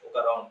 మెల్లిమెల్లిగా ఒక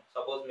రౌండ్,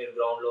 సపోజ్ మీరు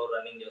గ్రౌండ్లో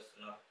రన్నింగ్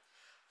చేస్తున్నారు,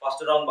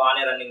 ఫస్ట్ రౌండ్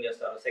బాగానే రన్నింగ్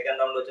చేస్తారు,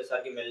 సెకండ్ రౌండ్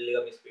వచ్చేసరికి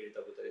మెల్లిగా మీ స్పీడ్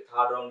తగ్గుతుంది,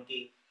 థర్డ్ రౌండ్కి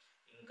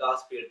ఇంకా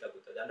స్పీడ్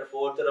తగ్గుతుంది, అంటే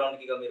ఫోర్త్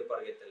రౌండ్కి ఇక మీరు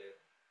పరిగెత్తలేరు.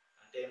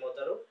 అంటే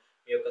ఏమవుతారు?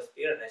 మీ యొక్క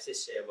స్పీడ్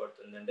రెసిస్ట్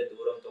చేయబడుతుంది, అంటే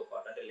దూరంతో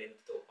పాటు, అంటే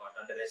లెంత్తో పాటు.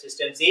 అంటే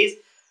resistance is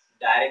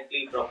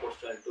directly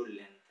proportional to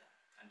length.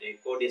 అంటే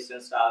ఎక్కువ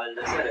డిస్టెన్స్ ట్రావెల్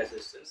చేస్తే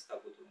రెసిస్టెన్స్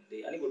తగ్గుతుంది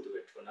అని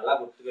గుర్తుపెట్టుకోండి. అలా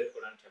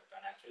గుర్తుపెట్టుకోవడానికి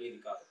చెప్పాను, యాక్చువల్లీ ఇది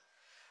కాదు.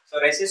 So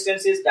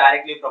resistance is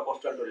directly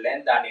proportional to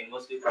length and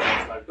inversely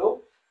proportional to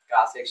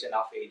cross section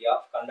of area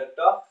of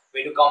conductor.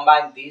 When you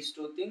combine these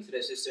two things,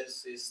 resistance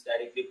is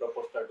directly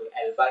proportional to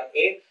L by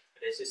A,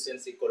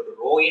 resistance equal to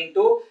rho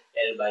into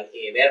L by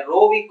A, where rho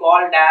we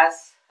called as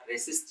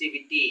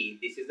resistivity.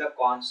 This is the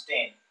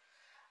constant,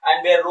 and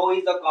where rho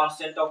is the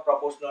constant of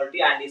proportionality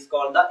and is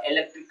called the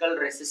electrical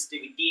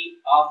resistivity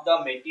of the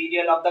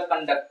material of the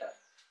conductor.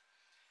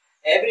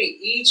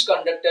 Each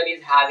conductor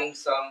is having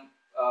some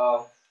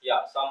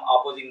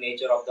opposing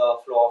nature of the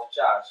flow of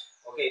charge.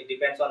 Okay, it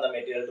depends on the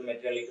material to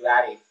material, it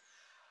varies.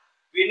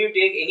 When you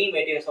take any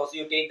material, so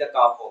you take the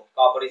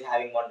copper is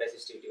having one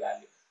resistivity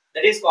value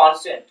that is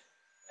constant,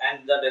 and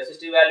the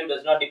resistive value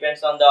does not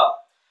depends on the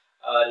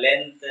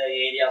length,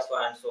 area, so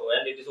and so,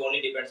 and it is only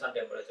depends on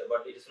temperature,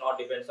 but it does not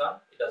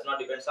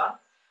depends on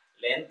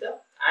length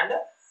and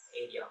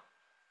area.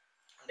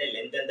 అంటే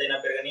length ఎంతైనా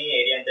పెరగని,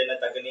 area ఎంతైనా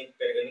తగ్గని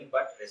పెరగని,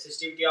 but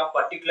resistivity of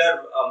particular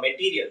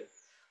material,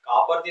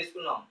 copper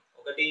తీసుకున్నాం,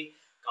 ఒకటి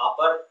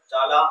copper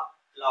చాలా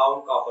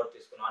లావుడ్ copper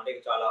తీసుకున్నాం, అంటే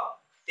చాలా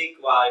థిక్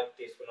వైర్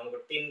తీసుకున్నాం, ఒక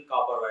థిన్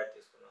కాపర్ వైర్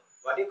తీసుకున్నాం,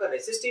 వాటి యొక్క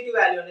రెసిస్టివిటీ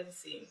వాల్యూ అనేది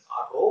సేమ్, ఆ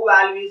రో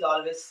value is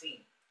always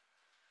same.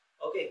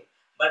 Okay,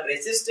 but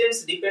resistance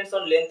depends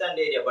on length and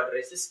area, but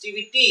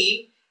resistivity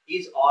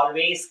is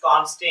always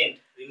constant.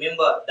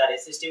 Remember, the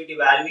resistivity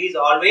value is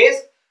always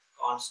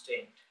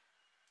constant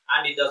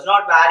and it does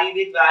not vary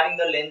with varying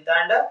the length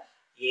and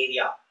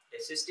area.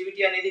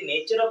 Resistivity అనేది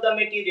nature of the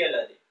material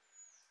అది.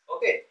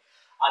 Okay,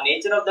 ఆ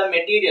nature of the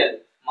material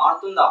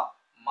మారుతుందా?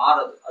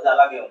 మారదు, అది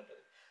అలాగే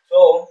ఉంటుంది. So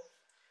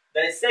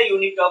the SI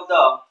unit of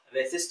the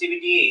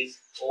resistivity is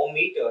ohm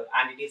meter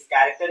and it is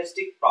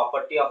characteristic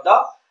property of the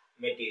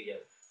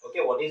material.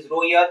 Okay, what is rho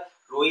here?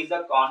 Rho is the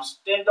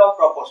constant of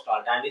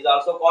proportionality and is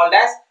also called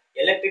as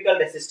electrical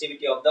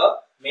resistivity of the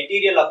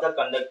material of the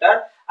conductor.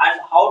 And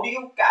how do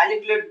you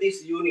calculate this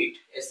unit?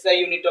 SI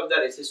unit of the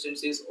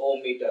resistance is ohm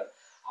meter.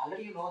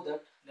 Already you know that.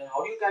 Then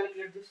how do you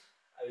calculate this?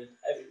 I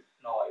will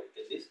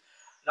tell this.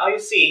 Now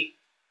you see,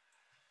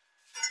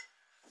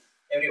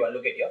 everyone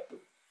look at here.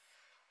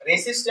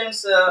 Resistance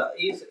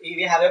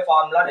we have a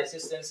formula,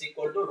 resistance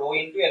equal to rho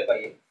into L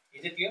by A.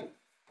 Is it clear?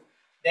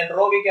 Then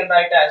rho we can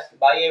write as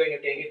by A. When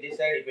you take it this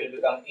side, it will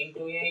become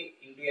into A,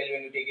 into L.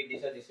 When you take it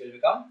this side, this will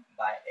become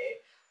by A.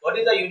 What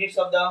is the units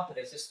of the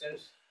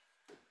resistance?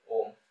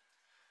 Ohm.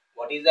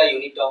 What is the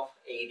unit of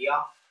area?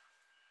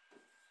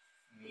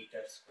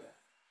 Meter square.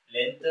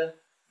 Length,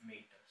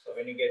 meter. So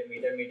when you get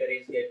meter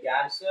is get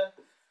cancelled.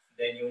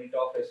 Then unit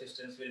of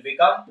resistance will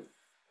become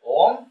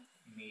ohm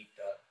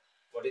meter.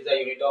 What is the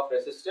unit of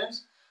resistance?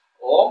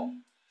 Ohm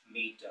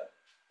meter.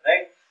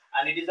 Right?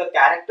 And it is a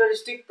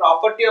characteristic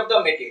property of the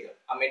material.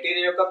 A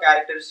material యొక్క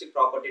characteristic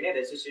property నే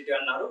resistivity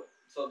అన్నారు.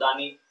 So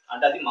దాని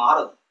అంటే అది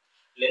మారదు,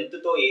 length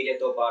తో area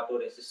తో పాటు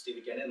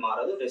రెసిస్టివిటీ అనేది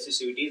మారదు.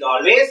 Resistivity is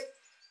always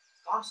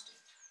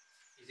constant.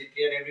 Is it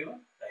clear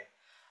everyone? Right.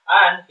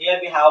 And here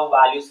we have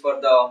values for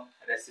the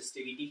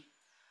resistivity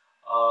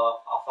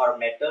for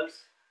metals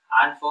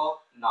and for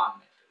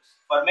non-metals.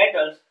 For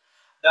metals,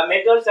 the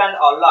metals and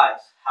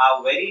alloys have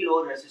very low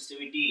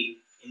resistivity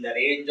in the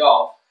range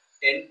of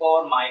 10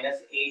 power minus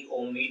 8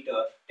 ohm meter,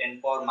 10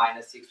 power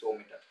minus 6 ohm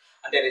meter.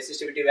 అంటే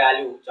resistivity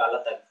value చాలా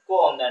తక్కువ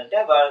ఉందంటే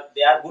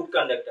they are good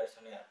conductors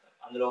అని అర్థం.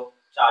 అందులో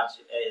charge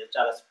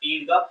చాలా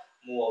స్పీడ్గా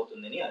move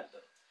అవుతుందని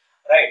అర్థం.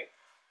 Right,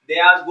 they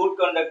are good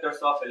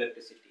conductors of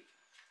electricity.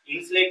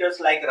 Insulators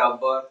like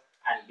rubber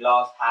and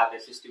glass have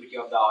resistivity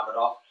of the order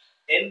of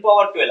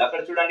 10^12.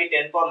 అక్కడ చూడండి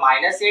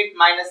 10^-8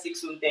 -6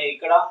 ఉంటే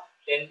ఇక్కడ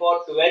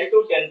 10^12 to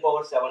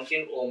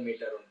 10^17 ohm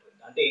meter ఉంటుంది.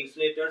 అంటే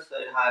insulators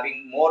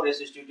having more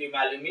resistivity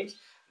value means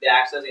they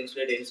acts as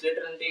insulator.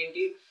 Insulator అంటే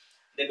ఏంటి?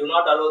 They do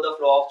not allow the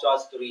flow of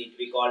charge through it.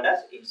 We called as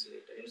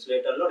insulator.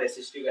 Insulator లో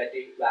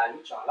resistivity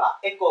value చాలా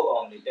ఎక్కువగా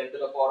ఉంది.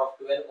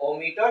 10^12 ohm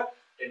meter,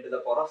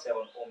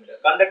 10^7 ohm meter.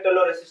 Conductor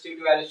లో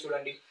resistivity values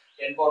చూడండి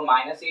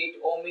 10^-8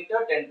 ohm meter,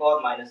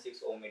 10^-6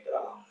 ohm meter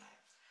అలా ఉన్నాయి.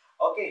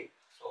 Okay,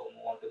 so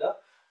move on to the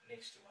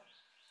next one.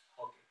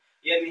 Okay,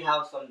 here we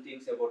have some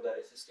things about the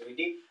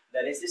resistivity.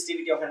 The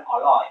resistivity of an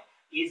alloy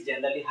is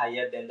generally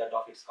higher than that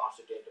of its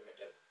constituent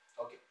metal.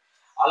 Okay,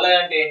 alloy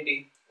అంటే ఏంటి?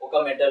 ఒక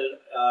metal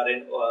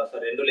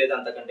రెండు లేదా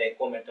అంతకంటే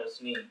ఎక్కువ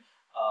మెటల్స్ని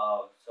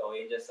so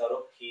ఏం చేస్తారు,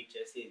 heat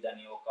చేసి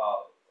దాన్ని ఒక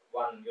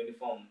వన్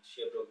యూనిఫామ్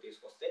షేప్లోకి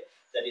తీసుకొస్తే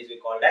that is we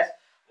called as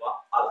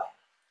Alai.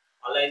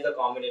 Alai is the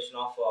combination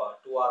of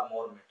 2 or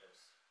more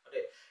metals. అంటే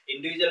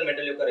ఇండివిజువల్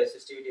మెటల్ యొక్క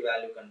రెసిస్టివిటీ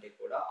వాల్యూ కంటే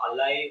కూడా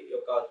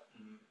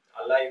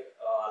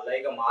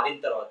అలాయ్గా మారిన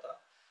తర్వాత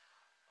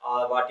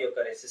వాటి యొక్క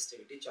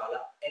రెసిస్టివిటీ చాలా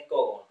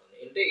ఎక్కువగా ఉంటుంది.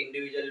 అంటే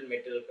ఇండివిజువల్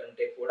మెటల్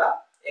కంటే కూడా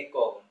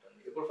ఎక్కువగా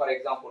ఉంటుంది. ఇప్పుడు ఫర్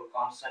ఎగ్జాంపుల్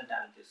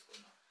కాన్స్టాంటైన్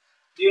తీసుకుందాం.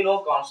 Do you know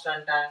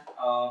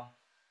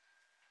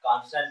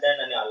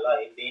కాన్స్టాంటైన్ అనే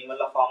అల్లాయ్ దేని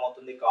వల్ల ఫామ్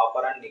అవుతుంది?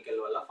 కాపర్ అండ్ నికెల్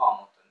వల్ల ఫామ్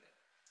అవుతుంది.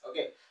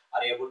 Okay,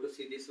 are able to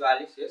see this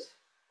values? Yes.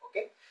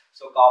 Okay,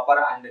 so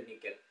copper and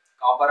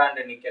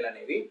nickel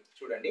అనేవి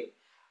చూడండి,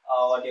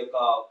 వాటి యొక్క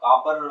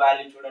కాపర్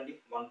వాల్యూ చూడండి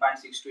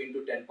 1.62 ×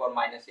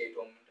 10^-8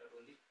 ohm meter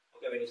ఉంది.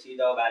 Okay, when you see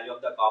the value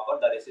of the copper,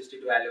 the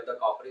resistivity value of the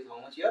copper is how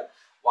much here?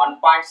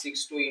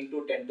 1.62 ×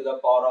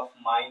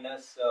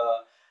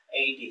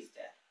 10^-8 is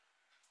there.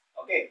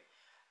 Okay,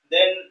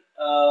 then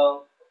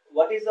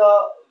what is the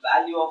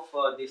value of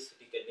this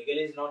nickel? Nickel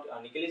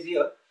is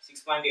here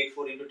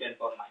 6.84 ×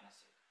 10^-8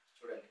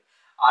 చూడండి.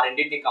 ఆ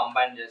రెండింటిని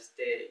combine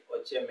చేస్తే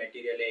వచ్చే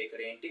material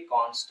ఇక్కడ ఏంటి?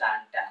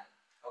 Constantine.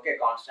 Okay,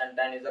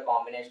 Constantine is the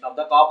combination of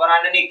the copper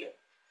and the nickel.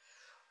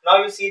 Now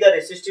you see the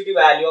resistivity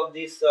value of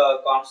this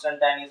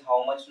constantine is how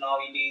much now?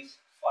 It is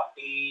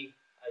 40,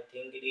 I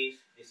think it is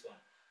this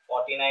one,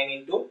 49 ×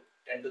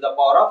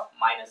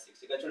 10^-6.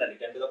 ఇక్కడ చూడండి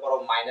 10^-8,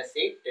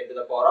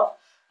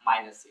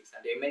 10^-6.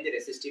 అంటే ఏమైంది?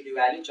 Resistivity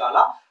value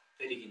చాలా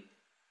పెరిగింది,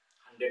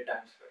 100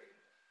 times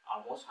పెరిగింది,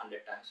 almost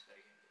 100 times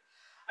పెరిగింది.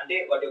 అంటే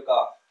వాటి యొక్క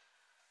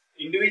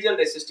ఇండివిజువల్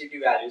రెసిస్టివిటీ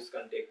వాల్యూస్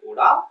కంటే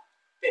కూడా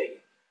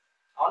పెరిగింది.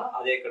 అవునా?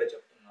 అదే ఇక్కడ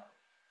చెప్తున్నారు.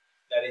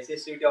 The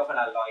resistivity of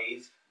an alloy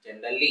is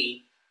generally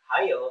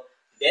higher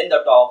than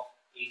that of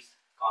its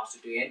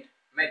constituent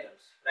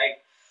metals. Right?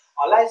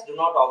 Alloys do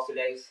not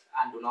oxidize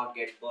and do not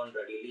get burned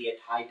readily at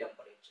high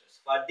temperatures.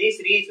 For this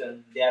reason,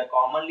 they are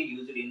commonly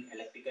used in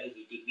electrical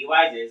heating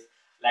devices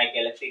like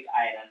electric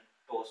iron,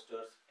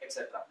 toasters, etc.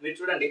 మీరు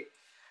చూడండి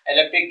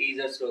electric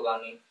గీజర్స్లో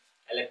కానీ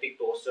electric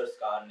toasters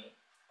కానీ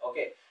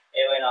okay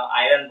ఏవైనా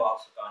iron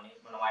box కానీ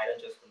మనం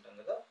iron చేసుకుంటాం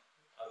కదా,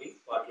 అవి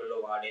వాటిలో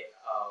వాడే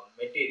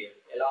మెటీరియల్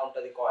ఎలా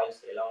ఉంటుంది,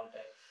 కాయిల్స్ ఎలా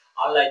ఉంటాయి,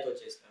 అల్లాయ్తో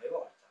చేసినవి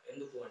వాడతారు.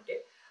 ఎందుకు అంటే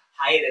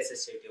హై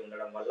రెసిస్టివిటీ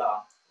ఉండడం వల్ల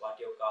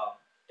వాటి యొక్క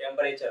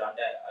టెంపరేచర్,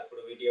 అంటే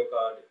ఇప్పుడు వీటి యొక్క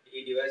ఈ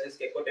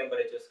డివైసెస్కి ఎక్కువ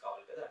టెంపరేచర్స్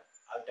కావాలి కదా,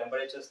 ఆ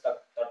టెంపరేచర్స్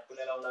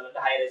తట్టుకునేలా ఉండాలంటే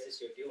హై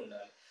రెసిస్టివిటీ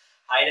ఉండాలి.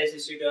 High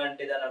resistivity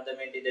అంటే దాని అర్థం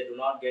ఏంటి? They do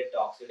not get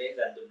oxidized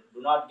and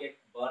do not get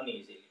burned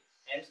easily.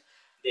 Hence,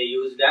 they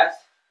used as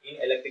in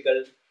electrical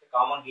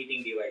commonly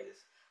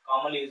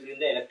used in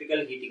the electrical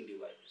heating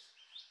devices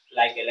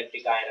like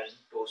electric iron,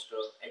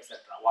 toaster, etc.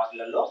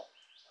 వాటిలలో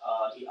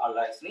ఈ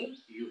alloys ని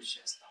use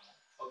చేస్తాము.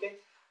 Okay,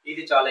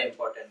 ఇది చాలా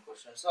important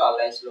question. So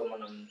అల్లాయ్స్లో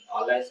మనం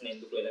అల్లాయ్స్ని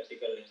ఎందుకు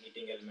electrical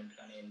heating element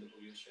కానీ ఎందుకు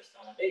యూజ్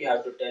చేస్తామంటే you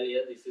have to tell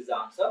here this is the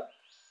answer.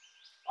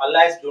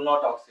 Alloys do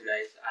not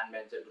oxidize and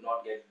they do not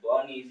get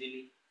burned easily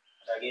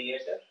readily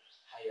at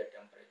higher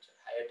temperature.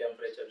 Higher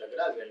temperature దగ్గర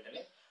అవి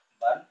వెంటనే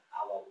burn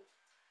అవ్వవు.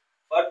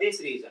 For this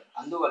reason,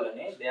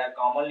 అందువల్లనే they are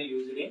commonly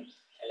used in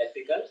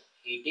electrical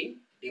heating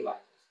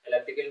devices.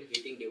 Electrical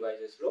heating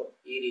devices లో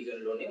ఈ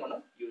reason లోనే మనం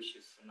use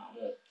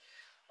చేస్తున్నాము.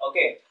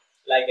 Okay,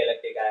 like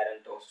electric iron,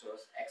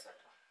 toasters, etc.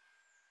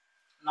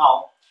 Now,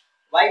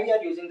 why we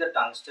are using the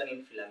tungsten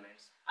in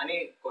filaments అనే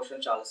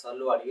question చాలా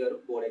సార్లు అడిగారు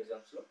బోర్డ్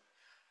ఎగ్జామ్స్ లో.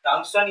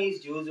 Tungsten is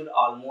used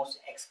almost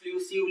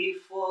exclusively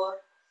for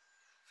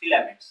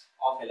filaments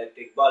of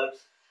electric bulbs,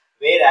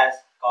 whereas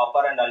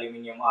copper and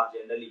aluminum are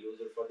generally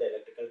used for the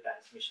electrical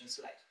transmission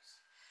lines.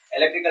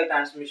 Electrical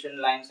transmission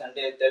lines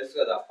అంటే తెలుసు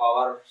కదా,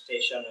 power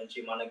station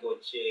నుంచి మనకి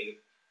వచ్చే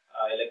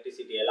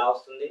ఎలక్ట్రిసిటీ ఎలా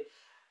వస్తుంది?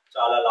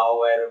 చాలా లావ్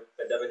వైర్,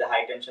 పెద్ద పెద్ద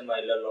హై టెన్షన్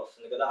వైర్లలో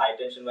వస్తుంది కదా. హై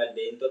టెన్షన్ వైర్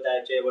దేంతో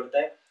తయారు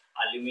చేయబడతాయి?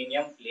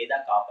 అల్యూమినియం లేదా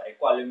కాపర్.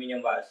 ఎక్కువ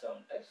అల్యూమినియం వైర్స్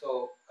ఉంటాయి. సో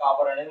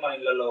కాపర్ అనేది మన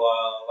ఇళ్ళలో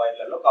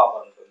వైర్లలో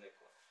కాపర్ ఉంటుంది.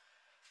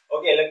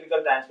 ఓకే,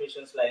 ఎలక్ట్రికల్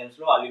ట్రాన్స్మిషన్ లైన్స్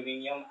లో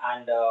అల్యూమినియం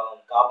అండ్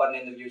కాపర్ని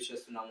ఎందుకు యూజ్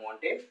చేస్తున్నాము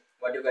అంటే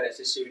వాటి యొక్క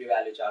రెసిస్టివిటీ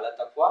వాల్యూ చాలా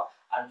తక్కువ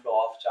అండ్ ఫ్లో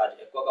ఆఫ్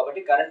చార్జ్ ఎక్కువ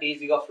కాబట్టి కరెంట్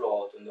ఈజీగా ఫ్లో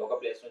అవుతుంది, ఒక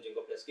ప్లేస్ నుంచి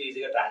ఇంకో ప్లేస్కి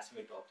ఈజీగా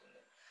ట్రాన్స్మిట్ అవుతుంది.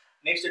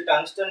 నెక్స్ట్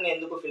టంగ్స్టన్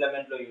ఎందుకు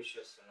ఫిలమెంట్లో యూజ్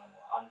చేస్తున్నాము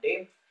అంటే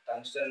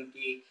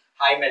టంగ్స్టన్కి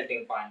హై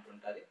మెల్టింగ్ పాయింట్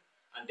ఉంటుంది,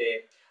 అంటే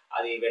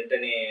అది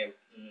వెంటనే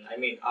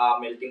ఆ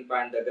మెల్టింగ్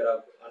పాయింట్ దగ్గర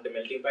అంటే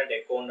మెల్టింగ్ పాయింట్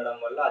ఎక్కువ ఉండడం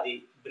వల్ల అది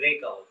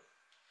బ్రేక్ అవ్వదు.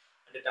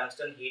 అంటే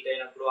టంగ్స్టన్ హీట్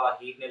అయినప్పుడు ఆ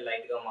హీట్ని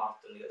లైట్గా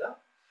మారుతుంది కదా,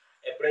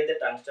 ఎప్పుడైతే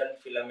టంగ్స్టన్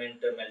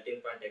ఫిలమెంట్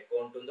మెల్టింగ్ పాయింట్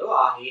ఎక్కువ ఉంటుందో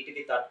ఆ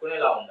హీట్కి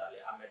తట్టుకునేలా ఉండాలి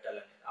ఆ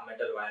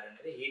మెటల్ వైర్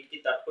అనేది హీట్కి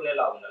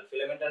తట్టుకునేలా ఉండాలి.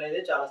 ఫిలమెంట్ అనేది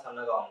చాలా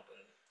సన్నగా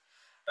ఉంటుంది.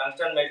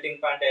 Tungsten melting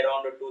point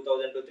around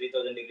 2000 to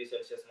 3000 degree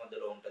Celsius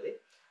మధ్యలో ఉంటుంది.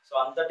 సో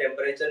అంత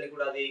టెంపరేచర్ని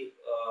కూడా అది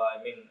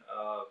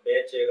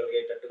బేర్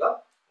చేయగలిగేటట్టుగా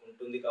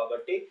ఉంటుంది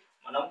కాబట్టి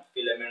మనం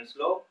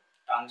ఫిలమెంట్స్లో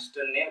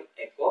టంగ్స్టన్నే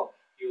ఎక్కువ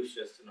యూజ్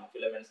చేస్తున్నాం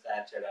ఫిలమెంట్స్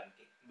తయారు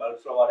చేయడానికి.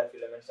 బల్బ్స్లో వాడే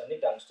ఫిలమెంట్స్ అన్ని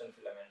tungsten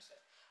filaments.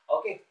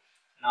 Okay,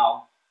 now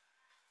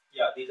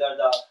these are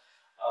the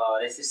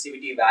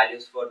resistivity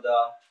values for the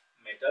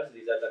metals.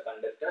 These are the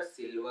conductors: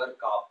 silver,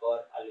 copper,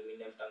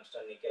 aluminum,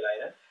 tungsten, nickel,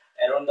 iron.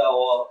 Around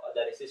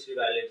the resistivity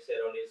value is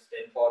around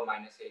 10 power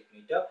minus 8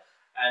 meter.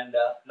 And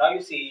now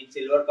you see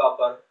silver,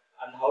 copper,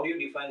 and how do you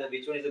define that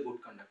which one is a good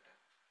conductor?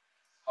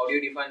 How do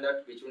you define that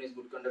which one is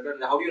good conductor?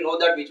 And how do you know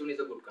that which one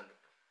is a good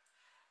conductor?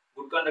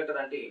 Good conductor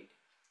ante enti?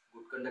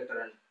 Good conductor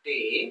ante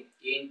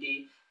enti?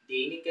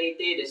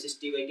 దేనికైతే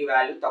resistivity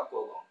value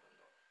తక్కువగా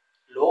ఉంటుందో,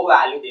 లో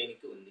value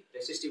దేనికి ఉంది,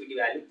 resistivity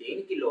value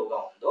దేనికి లోగా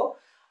ఉందో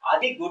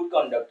అది good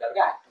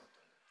కండక్టర్గా act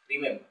అవుతుంది.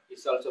 Remember,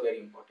 it's also very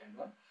important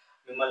one.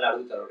 మిమ్మల్ని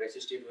అడుగుతారు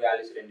రెసిస్టివిటీ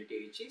వాల్యూస్ రెండింటి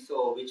ఇచ్చి, so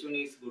which one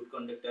is good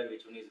conductor,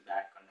 which one is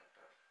bad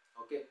conductor.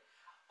 Okay,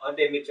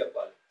 అంటే మీరు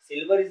చెప్పాలి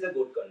silver is a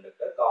good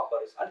conductor,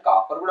 copper is, అంటే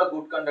కాపర్ కూడా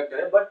good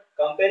conductor but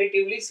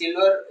comparatively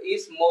silver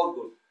is more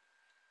good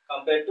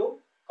compare to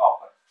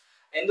copper.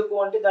 ఎందుకు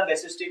అంటే దాని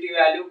resistivity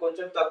value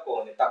కొంచెం తక్కువ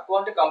ఉంది. తక్కువ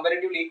అంటే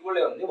కంపారిటివ్లీ ఈక్వల్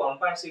ఉంది.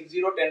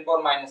 1.60 10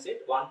 power minus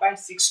 8,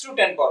 1.62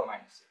 10 power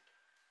minus 8.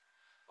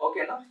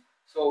 ఓకేనా,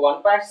 so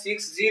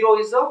 1.60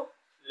 is a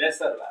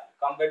lesser value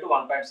compared to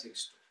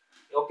 1.62.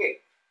 Okay,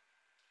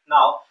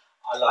 now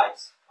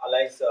alloys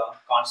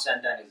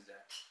constant and is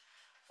there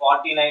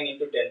 49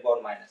 into 10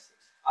 power minus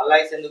 6.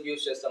 alloys ఎందుకు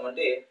యూజ్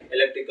చేస్తామంటే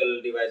ఎలక్ట్రికల్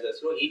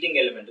డివైజెస్ లో హీటింగ్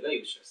ఎలిమెంట్ గా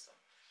యూజ్ చేస్తాం.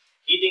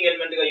 హీటింగ్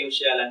ఎలిమెంట్ గా use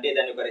చేయాలంటే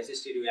దాని యొక్క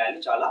రెసిస్టివిటీ వాల్యూ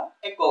చాలా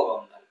ఎక్కువగా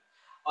ఉండాలి.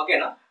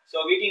 ఓకేనా, సో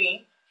వీటిని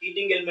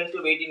హీటింగ్ ఎలిమెంట్స్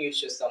లో వెయిటింగ్ యూజ్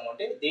చేస్తాము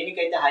అంటే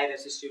దేనికైతే హై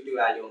రెసిస్టివిటీ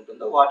వాల్యూ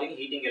ఉంటుందో వాటిని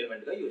హీటింగ్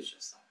ఎలిమెంట్ గా యూజ్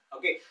చేస్తాం.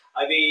 ఓకే,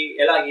 అవి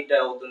ఎలా హీట్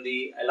అవుతుంది,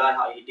 ఎలా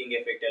హీటింగ్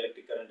ఎఫెక్ట్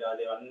ఎలక్ట్రిక్ కరెంట్,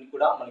 అది అన్ని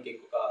కూడా మనకి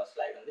ఇంకొక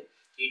స్లైడ్ ఉంది,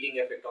 heating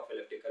effect of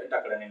electric current,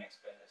 అక్కడ నేను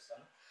ఎక్స్ప్లెయిన్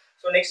చేస్తాను.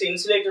 సో నెక్స్ట్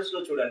ఇన్సులేటర్స్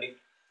లో చూడండి,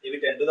 ఇవి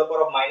 10 to the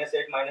power of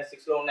 -8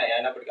 -6 లో ఉన్నాయి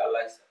అయినప్పటికీ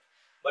అల్లాయిస్,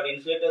 బట్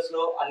ఇన్సులేటర్స్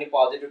లో అన్ని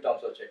పాజిటివ్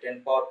టర్మ్స్ వచ్చాయి. 10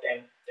 power 10,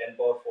 10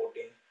 power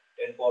 14,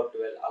 10 power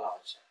 12 అలా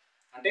వచ్చాయి.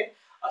 అంటే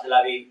అసలు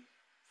అవి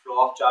ఫ్లో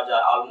ఆఫ్ చార్జ్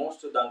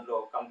ఆల్మోస్ట్ దాంట్లో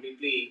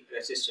కంప్లీట్లీ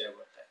రెసిస్ట్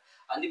చేయబడతాయి,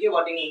 అందుకే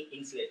వాటిని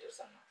ఇన్సులేటర్స్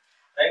అన్నాం.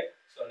 Right,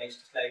 so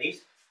next slide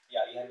is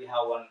here we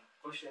have one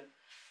question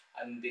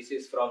and this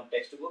is from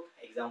textbook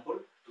example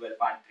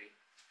 12.3.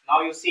 now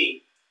you see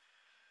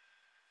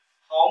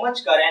how much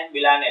current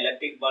will an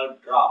electric bulb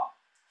draw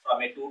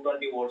from a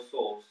 220 volt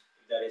source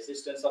if the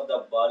resistance of the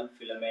bulb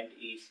filament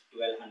is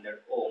 1200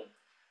 ohm.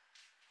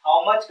 How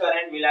much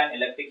current will an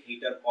electric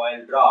heater coil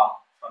draw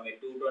from a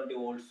 220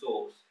 volt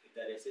source if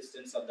the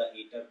resistance of the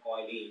heater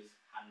coil is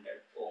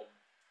 100 ohm.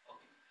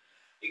 okay,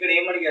 ఇక్కడ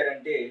ఏం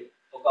అడిగారంటే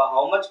ఒక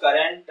how much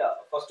current,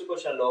 first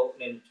question లో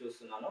నేను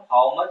చూస్తున్నాను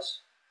how much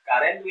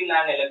current will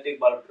an electric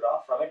bulb draw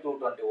from a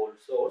 220 volt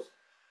source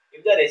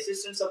if the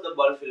resistance of the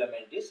bulb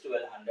filament is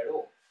 1200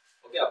 ohm.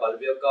 Okay, ఆ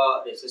bulb యొక్క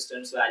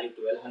resistance value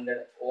 1200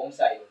 ohms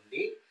అయి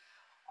ఉంది.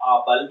 ఆ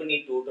bulb ని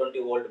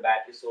 220 volt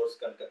battery source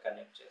కనుక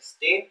కనెక్ట్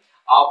చేస్తే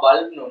ఆ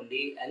bulb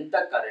నుండి ఎంత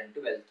కరెంట్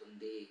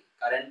వెళ్తుంది,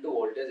 కరెంట్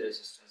వోల్టేజ్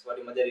రెసిస్టెన్స్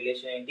వాటి మధ్య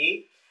రిలేషన్ ఏంటి,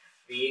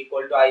 V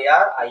equal to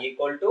IR, I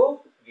equal to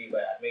V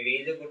by R. మీరు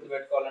ఈజీ గుర్తు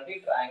పెట్టుకోవాలంటే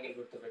ట్రయాంగిల్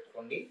గుర్తు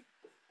పెట్టుకోండి.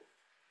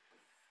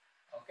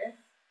 Okay,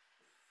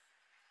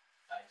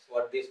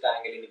 what this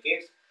triangle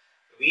indicates,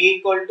 V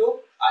equal to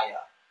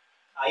IR,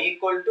 I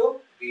equal to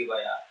V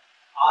by R,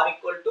 R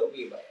equal to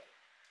V by R.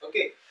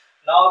 Okay,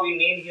 now we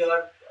need here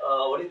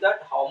what is that,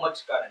 how much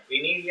current, we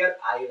need here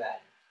I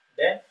value,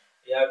 then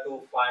we have to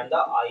find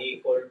the I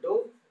equal to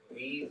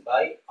V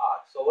by R.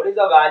 So what is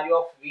the value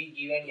of V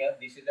given here,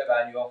 this is the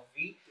value of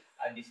V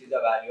and this is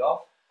the value of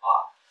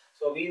R.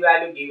 So V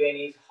value given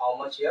is how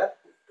much here,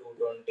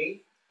 220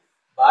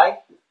 by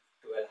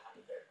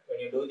 1200. When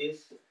you do this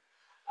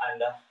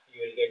and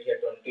you will get here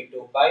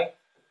 22 by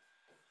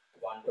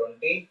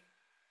 120,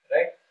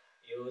 right,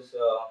 use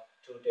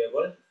 2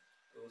 table,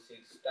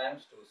 26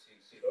 times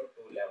 260,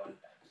 211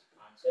 times,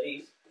 answer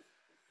is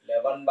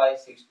 11 by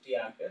 60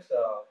 amperes.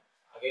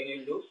 Again you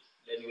will do,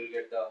 then you will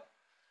get the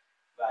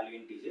value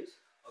in digits.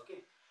 Okay,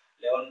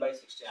 11 by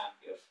 60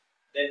 amperes.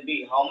 Then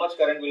B, how much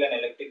current will an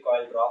electric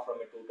coil draw from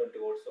a 220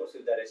 volt source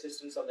if the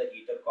resistance of the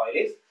heater coil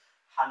is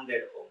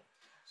 100 ohm.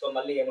 So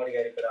malli em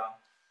adigaru ikkada,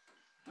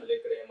 malli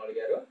ikkada em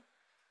adigaru,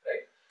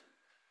 right,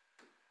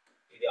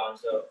 idi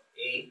answer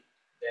A,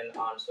 then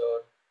answer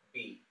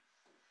B.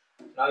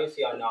 Now you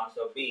see on the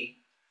answer B,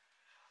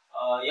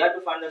 you have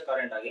to find the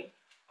current again.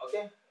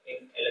 Okay, in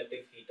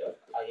electric heater,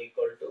 I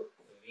equal to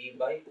V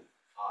by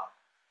R.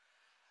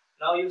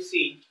 Now you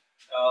see,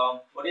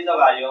 what is the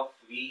value of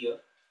V here?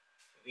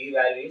 V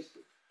value is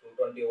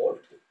 220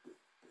 volt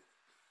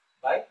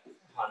by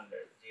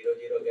 100.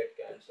 0 get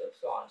cancelled.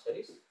 So answer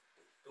is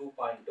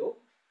 2.2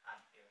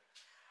 ampere.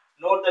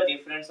 Note the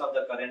difference of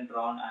the current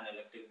drawn an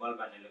electric bulb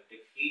and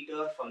electric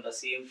heater from the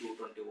same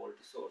 220 volt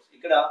source.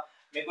 ఇక్కడ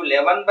మీకు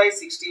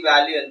 11/60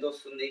 value ఎంత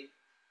వస్తుంది?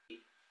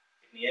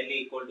 Nearly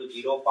equal to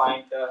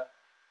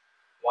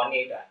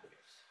 0.18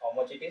 amperes. How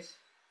much it is?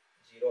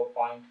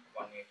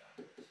 0.18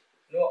 amperes.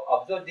 Now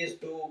observe these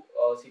two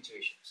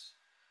situations.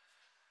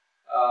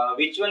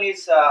 Which one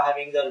is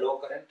having the low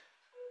current?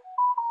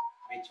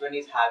 Which one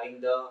is having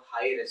the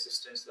high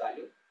resistance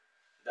value?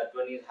 That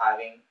one is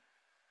having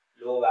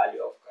low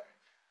value of current.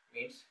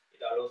 Means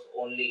it allows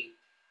only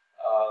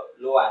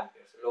low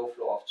amperes, low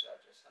flow of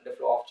charges. And the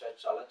flow of charge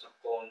చాలా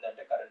తక్కువ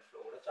ఉందంటే current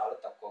flow కూడా చాలా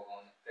తక్కువగా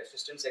ఉంది.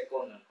 Resistance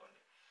ఎక్కువ ఉంది అనుకోండి,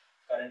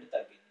 current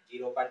తగ్గింది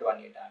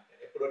 0.18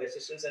 ampere. ఇప్పుడు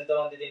resistance ఎంత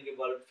ఉంది దీనికి?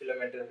 bulb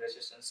filament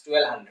resistance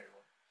 1200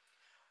 volt.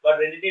 But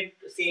రెండింటిని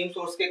సేమ్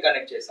సోర్స్ కే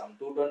కనెక్ట్ చేసాం,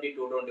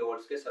 220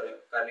 volts కే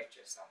కనెక్ట్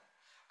చేసాం.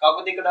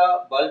 కాకపోతే ఇక్కడ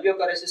బల్బ్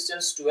యొక్క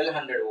రెసిస్టెన్స్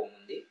 1200 ఓం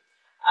ఉంది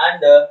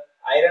అండ్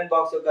ఐరన్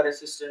బాక్స్ యొక్క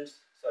రెసిస్టెన్స్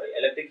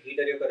ఎలక్ట్రిక్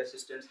హీటర్ యొక్క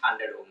రెసిస్టెన్స్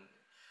 100 ఓం ఉంది.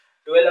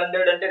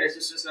 1200 అంటే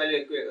రెసిస్టెన్స్ వాల్యూ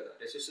ఎక్కువే కదా,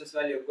 రెసిస్టెన్స్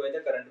వాల్యూ ఎక్కువైతే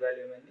కరెంట్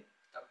వాల్యూ ఏమైంది?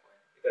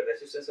 తక్కువైంది. ఇక్కడ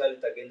రెసిస్టెన్స్ వాల్యూ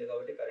తగ్గింది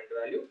కాబట్టి కరెంట్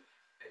వాల్యూ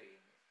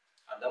పెరిగింది.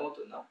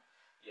 అర్థమవుతుందా?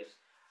 Yes.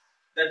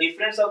 The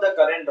difference of the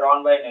current drawn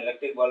by an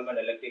electric bulb and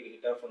electric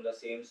heater from the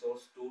same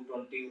source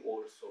 220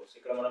 volt source.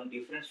 ఇక్కడ మనం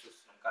డిఫరెన్స్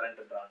చూస్తున్నాం కరెంట్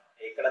డ్రాన్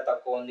ఎక్కడ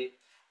తక్కువ ఉంది,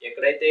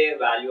 ఎక్కడైతే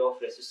వాల్యూ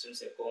ఆఫ్ రెసిస్టెన్స్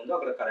ఎక్కువ ఉందో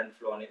అక్కడ కరెంట్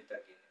ఫ్లో అనేది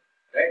తగ్గింది,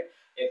 రైట్.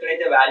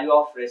 ఎక్కడైతే వాల్యూ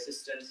ఆఫ్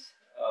రెసిస్టెన్స్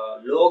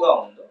లోగా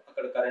ఉందో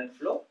అక్కడ కరెంట్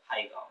ఫ్లో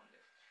హైగా ఉంది.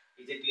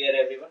 Is it clear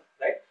everyone?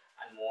 Right.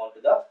 And move on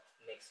to the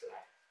next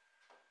slide.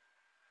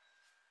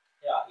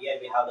 Yeah, here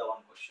we have the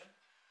one question.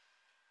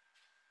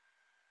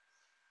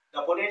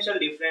 The potential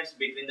difference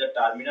between the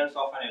terminals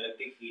of an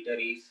electric heater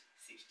is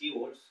 60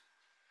 volts.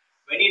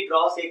 When it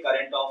draws a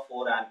current of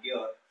 4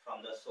 ampere from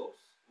the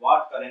source,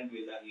 what current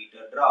will the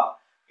heater draw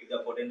if the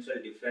potential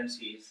difference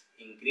is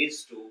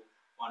increased to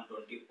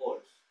 120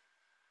 volts?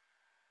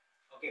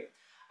 Okay.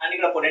 And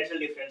ఇక్కడ potential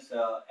difference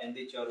ఎంత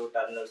ఇచ్చారు?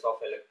 Terminals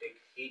of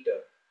electric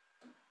heater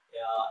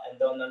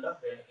ఎంత ఉందంట?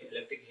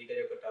 Electric heater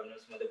యొక్క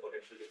terminals మధ్య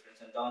potential difference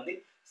ఎంత ఉంది?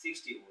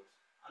 60 volts.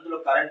 అందులో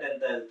కరెంట్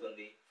ఎంత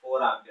వెళ్తుంది?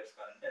 4 amperes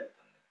కరెంట్ వెళ్తుంది.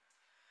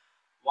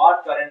 What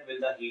current will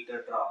the heater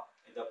draw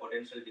if the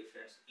potential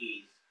difference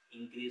is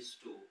increased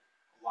to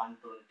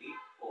 120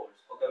 volts?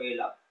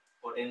 ఒకవేళ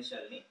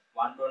పొటెన్షియల్ ని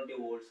 120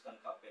 volts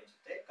కనుక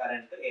పెంచితే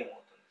కరెంట్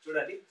ఏమవుతుంది?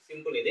 చూడండి,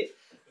 సింపుల్ ఇది.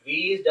 V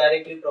is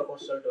directly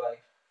proportional to I,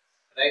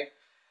 right?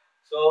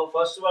 So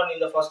first one, in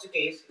the first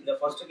case,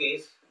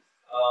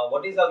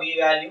 what is the V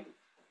value?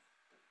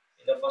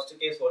 In the first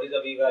case, what is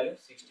the V value?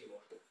 60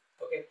 volt.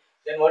 Okay.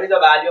 Then what is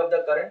the value of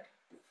the current?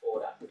 4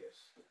 amperes,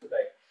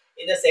 right?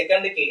 In the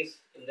second case,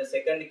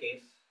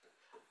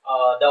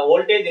 the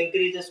voltage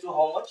increases to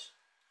how much?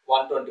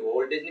 120.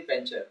 Voltage ni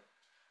pencharu,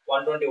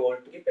 120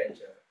 volt ki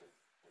pencharu.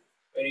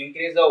 When you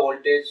increase the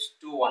voltage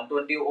to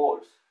 120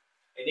 volts,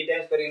 any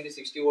times perigindi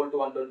 60 volt to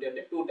 120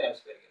 ante 2 times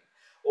perigindi.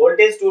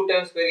 Voltage 2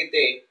 times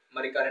perigite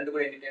mari current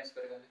kuda any times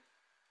perigali?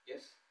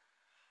 Yes.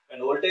 When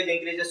voltage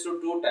increases to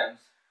 2 times,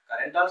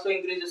 current also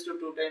increases to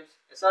 2 times.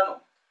 Yes or no?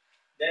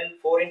 Then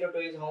 4 into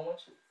 2 is how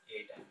much?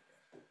 8 ampere.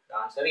 The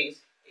answer is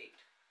 8.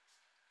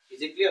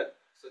 Is it clear?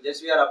 So just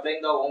we are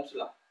applying the Ohms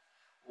law.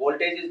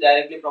 Voltage is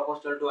directly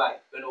proportional to I.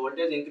 When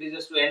voltage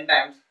increases to n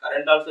times,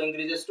 current also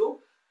increases to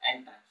n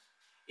times.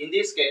 In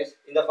this case,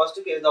 in the first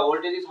case, the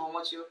voltage is how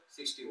much here?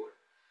 60 volt.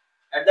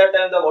 At that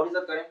time, what is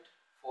the current?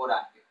 4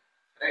 ampere.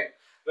 Right?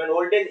 When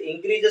voltage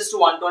increases to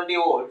 120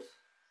 volts,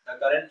 the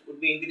current would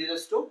be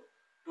increases to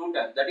 2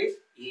 times. That is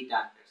 8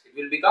 amperes. It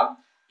will become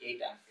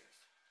 8 amperes.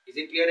 Is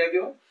it clear,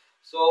 everyone?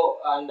 So,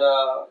 and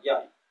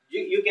yeah,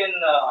 you can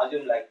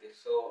assume like this.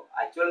 So,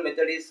 actual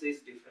method is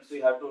different. So,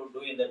 you have to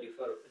do in the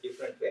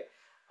different way.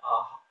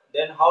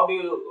 Then how do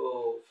you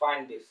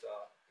find this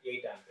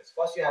 8 amperes?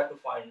 First, you have to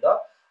find the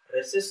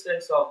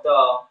resistance of the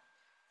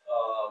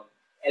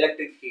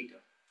electric heater.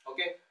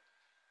 Okay.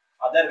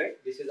 Other way,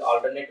 this is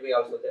alternate way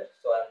also there.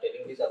 So, I am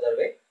telling this other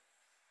way.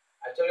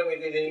 Actually,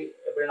 మీరు ఇది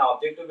ఎప్పుడైనా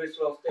objective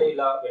బిట్స్లో వస్తే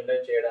ఇలా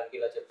vendor చేయడానికి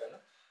ఇలా చెప్పాను.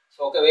 So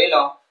ఒకవేళ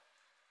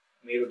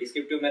మీరు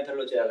డిస్క్రిప్టివ్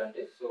మెథడ్లో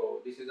చేయాలంటే, so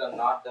this is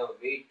not the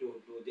way to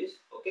do this.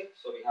 Okay,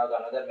 so we have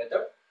another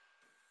method.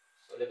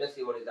 So let us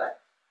see what is that.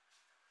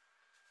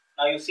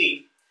 Now you see,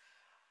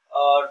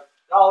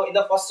 now in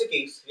the first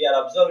case we are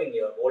observing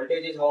here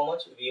voltage is how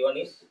much? V1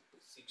 is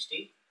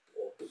 60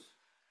 volts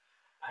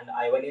and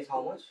I1 is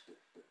how much?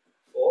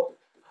 4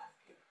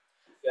 ampere.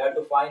 You have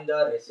to find the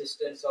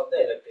resistance of the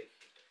electric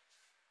heater.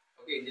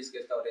 Okay, in this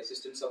case the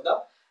resistance of the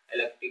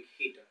electric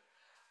heater.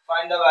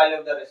 Find the value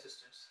of the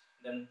resistance.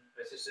 Then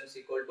resistance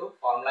equal to,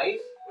 formula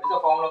is, what is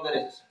the formula of the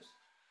resistance?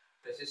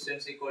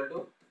 Resistance equal to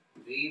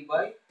V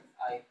by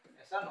I.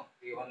 Yes or no?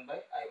 V1 by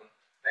I1,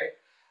 right?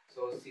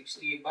 So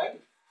 60 by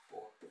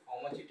 4.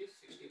 How much it is?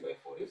 60 by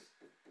 4 is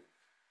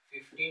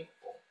 15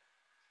 ohm.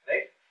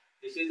 Right?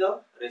 This is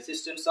the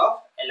resistance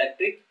of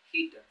electric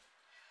heater.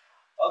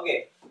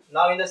 Okay.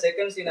 Now in the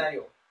second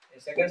scenario, in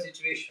second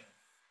situation,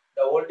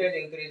 the voltage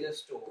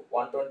increases to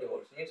 120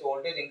 volts. Means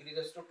voltage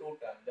increases to 2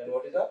 times. Then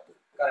what is the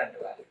current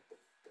value?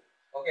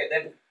 Okay.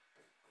 Then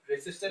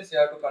resistance you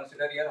have to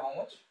consider here how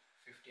much?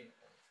 15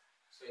 ohm.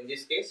 So in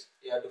this case,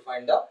 you have to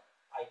find the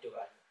I2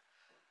 value.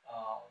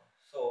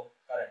 So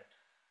current.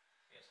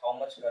 Yes, how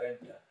much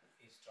current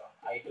is drawn?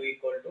 I2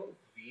 equal to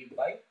V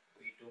by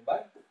V2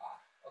 by R.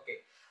 Okay.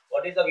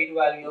 What is the V2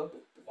 value?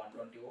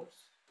 120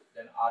 volts.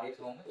 Then R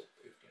is how much?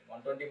 15.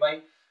 120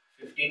 by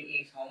 15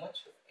 is how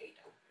much? 8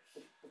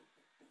 amperes.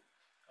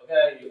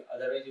 Okay.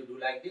 Otherwise you do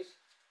like this.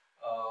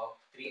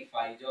 3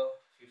 5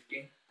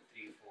 15,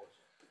 3 4.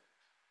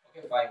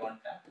 Okay. 5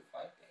 1 time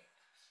 5 8.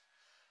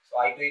 So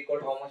I2 equal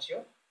to how much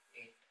here?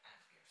 8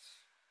 amperes.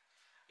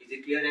 Is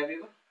it clear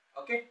everyone?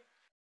 Okay.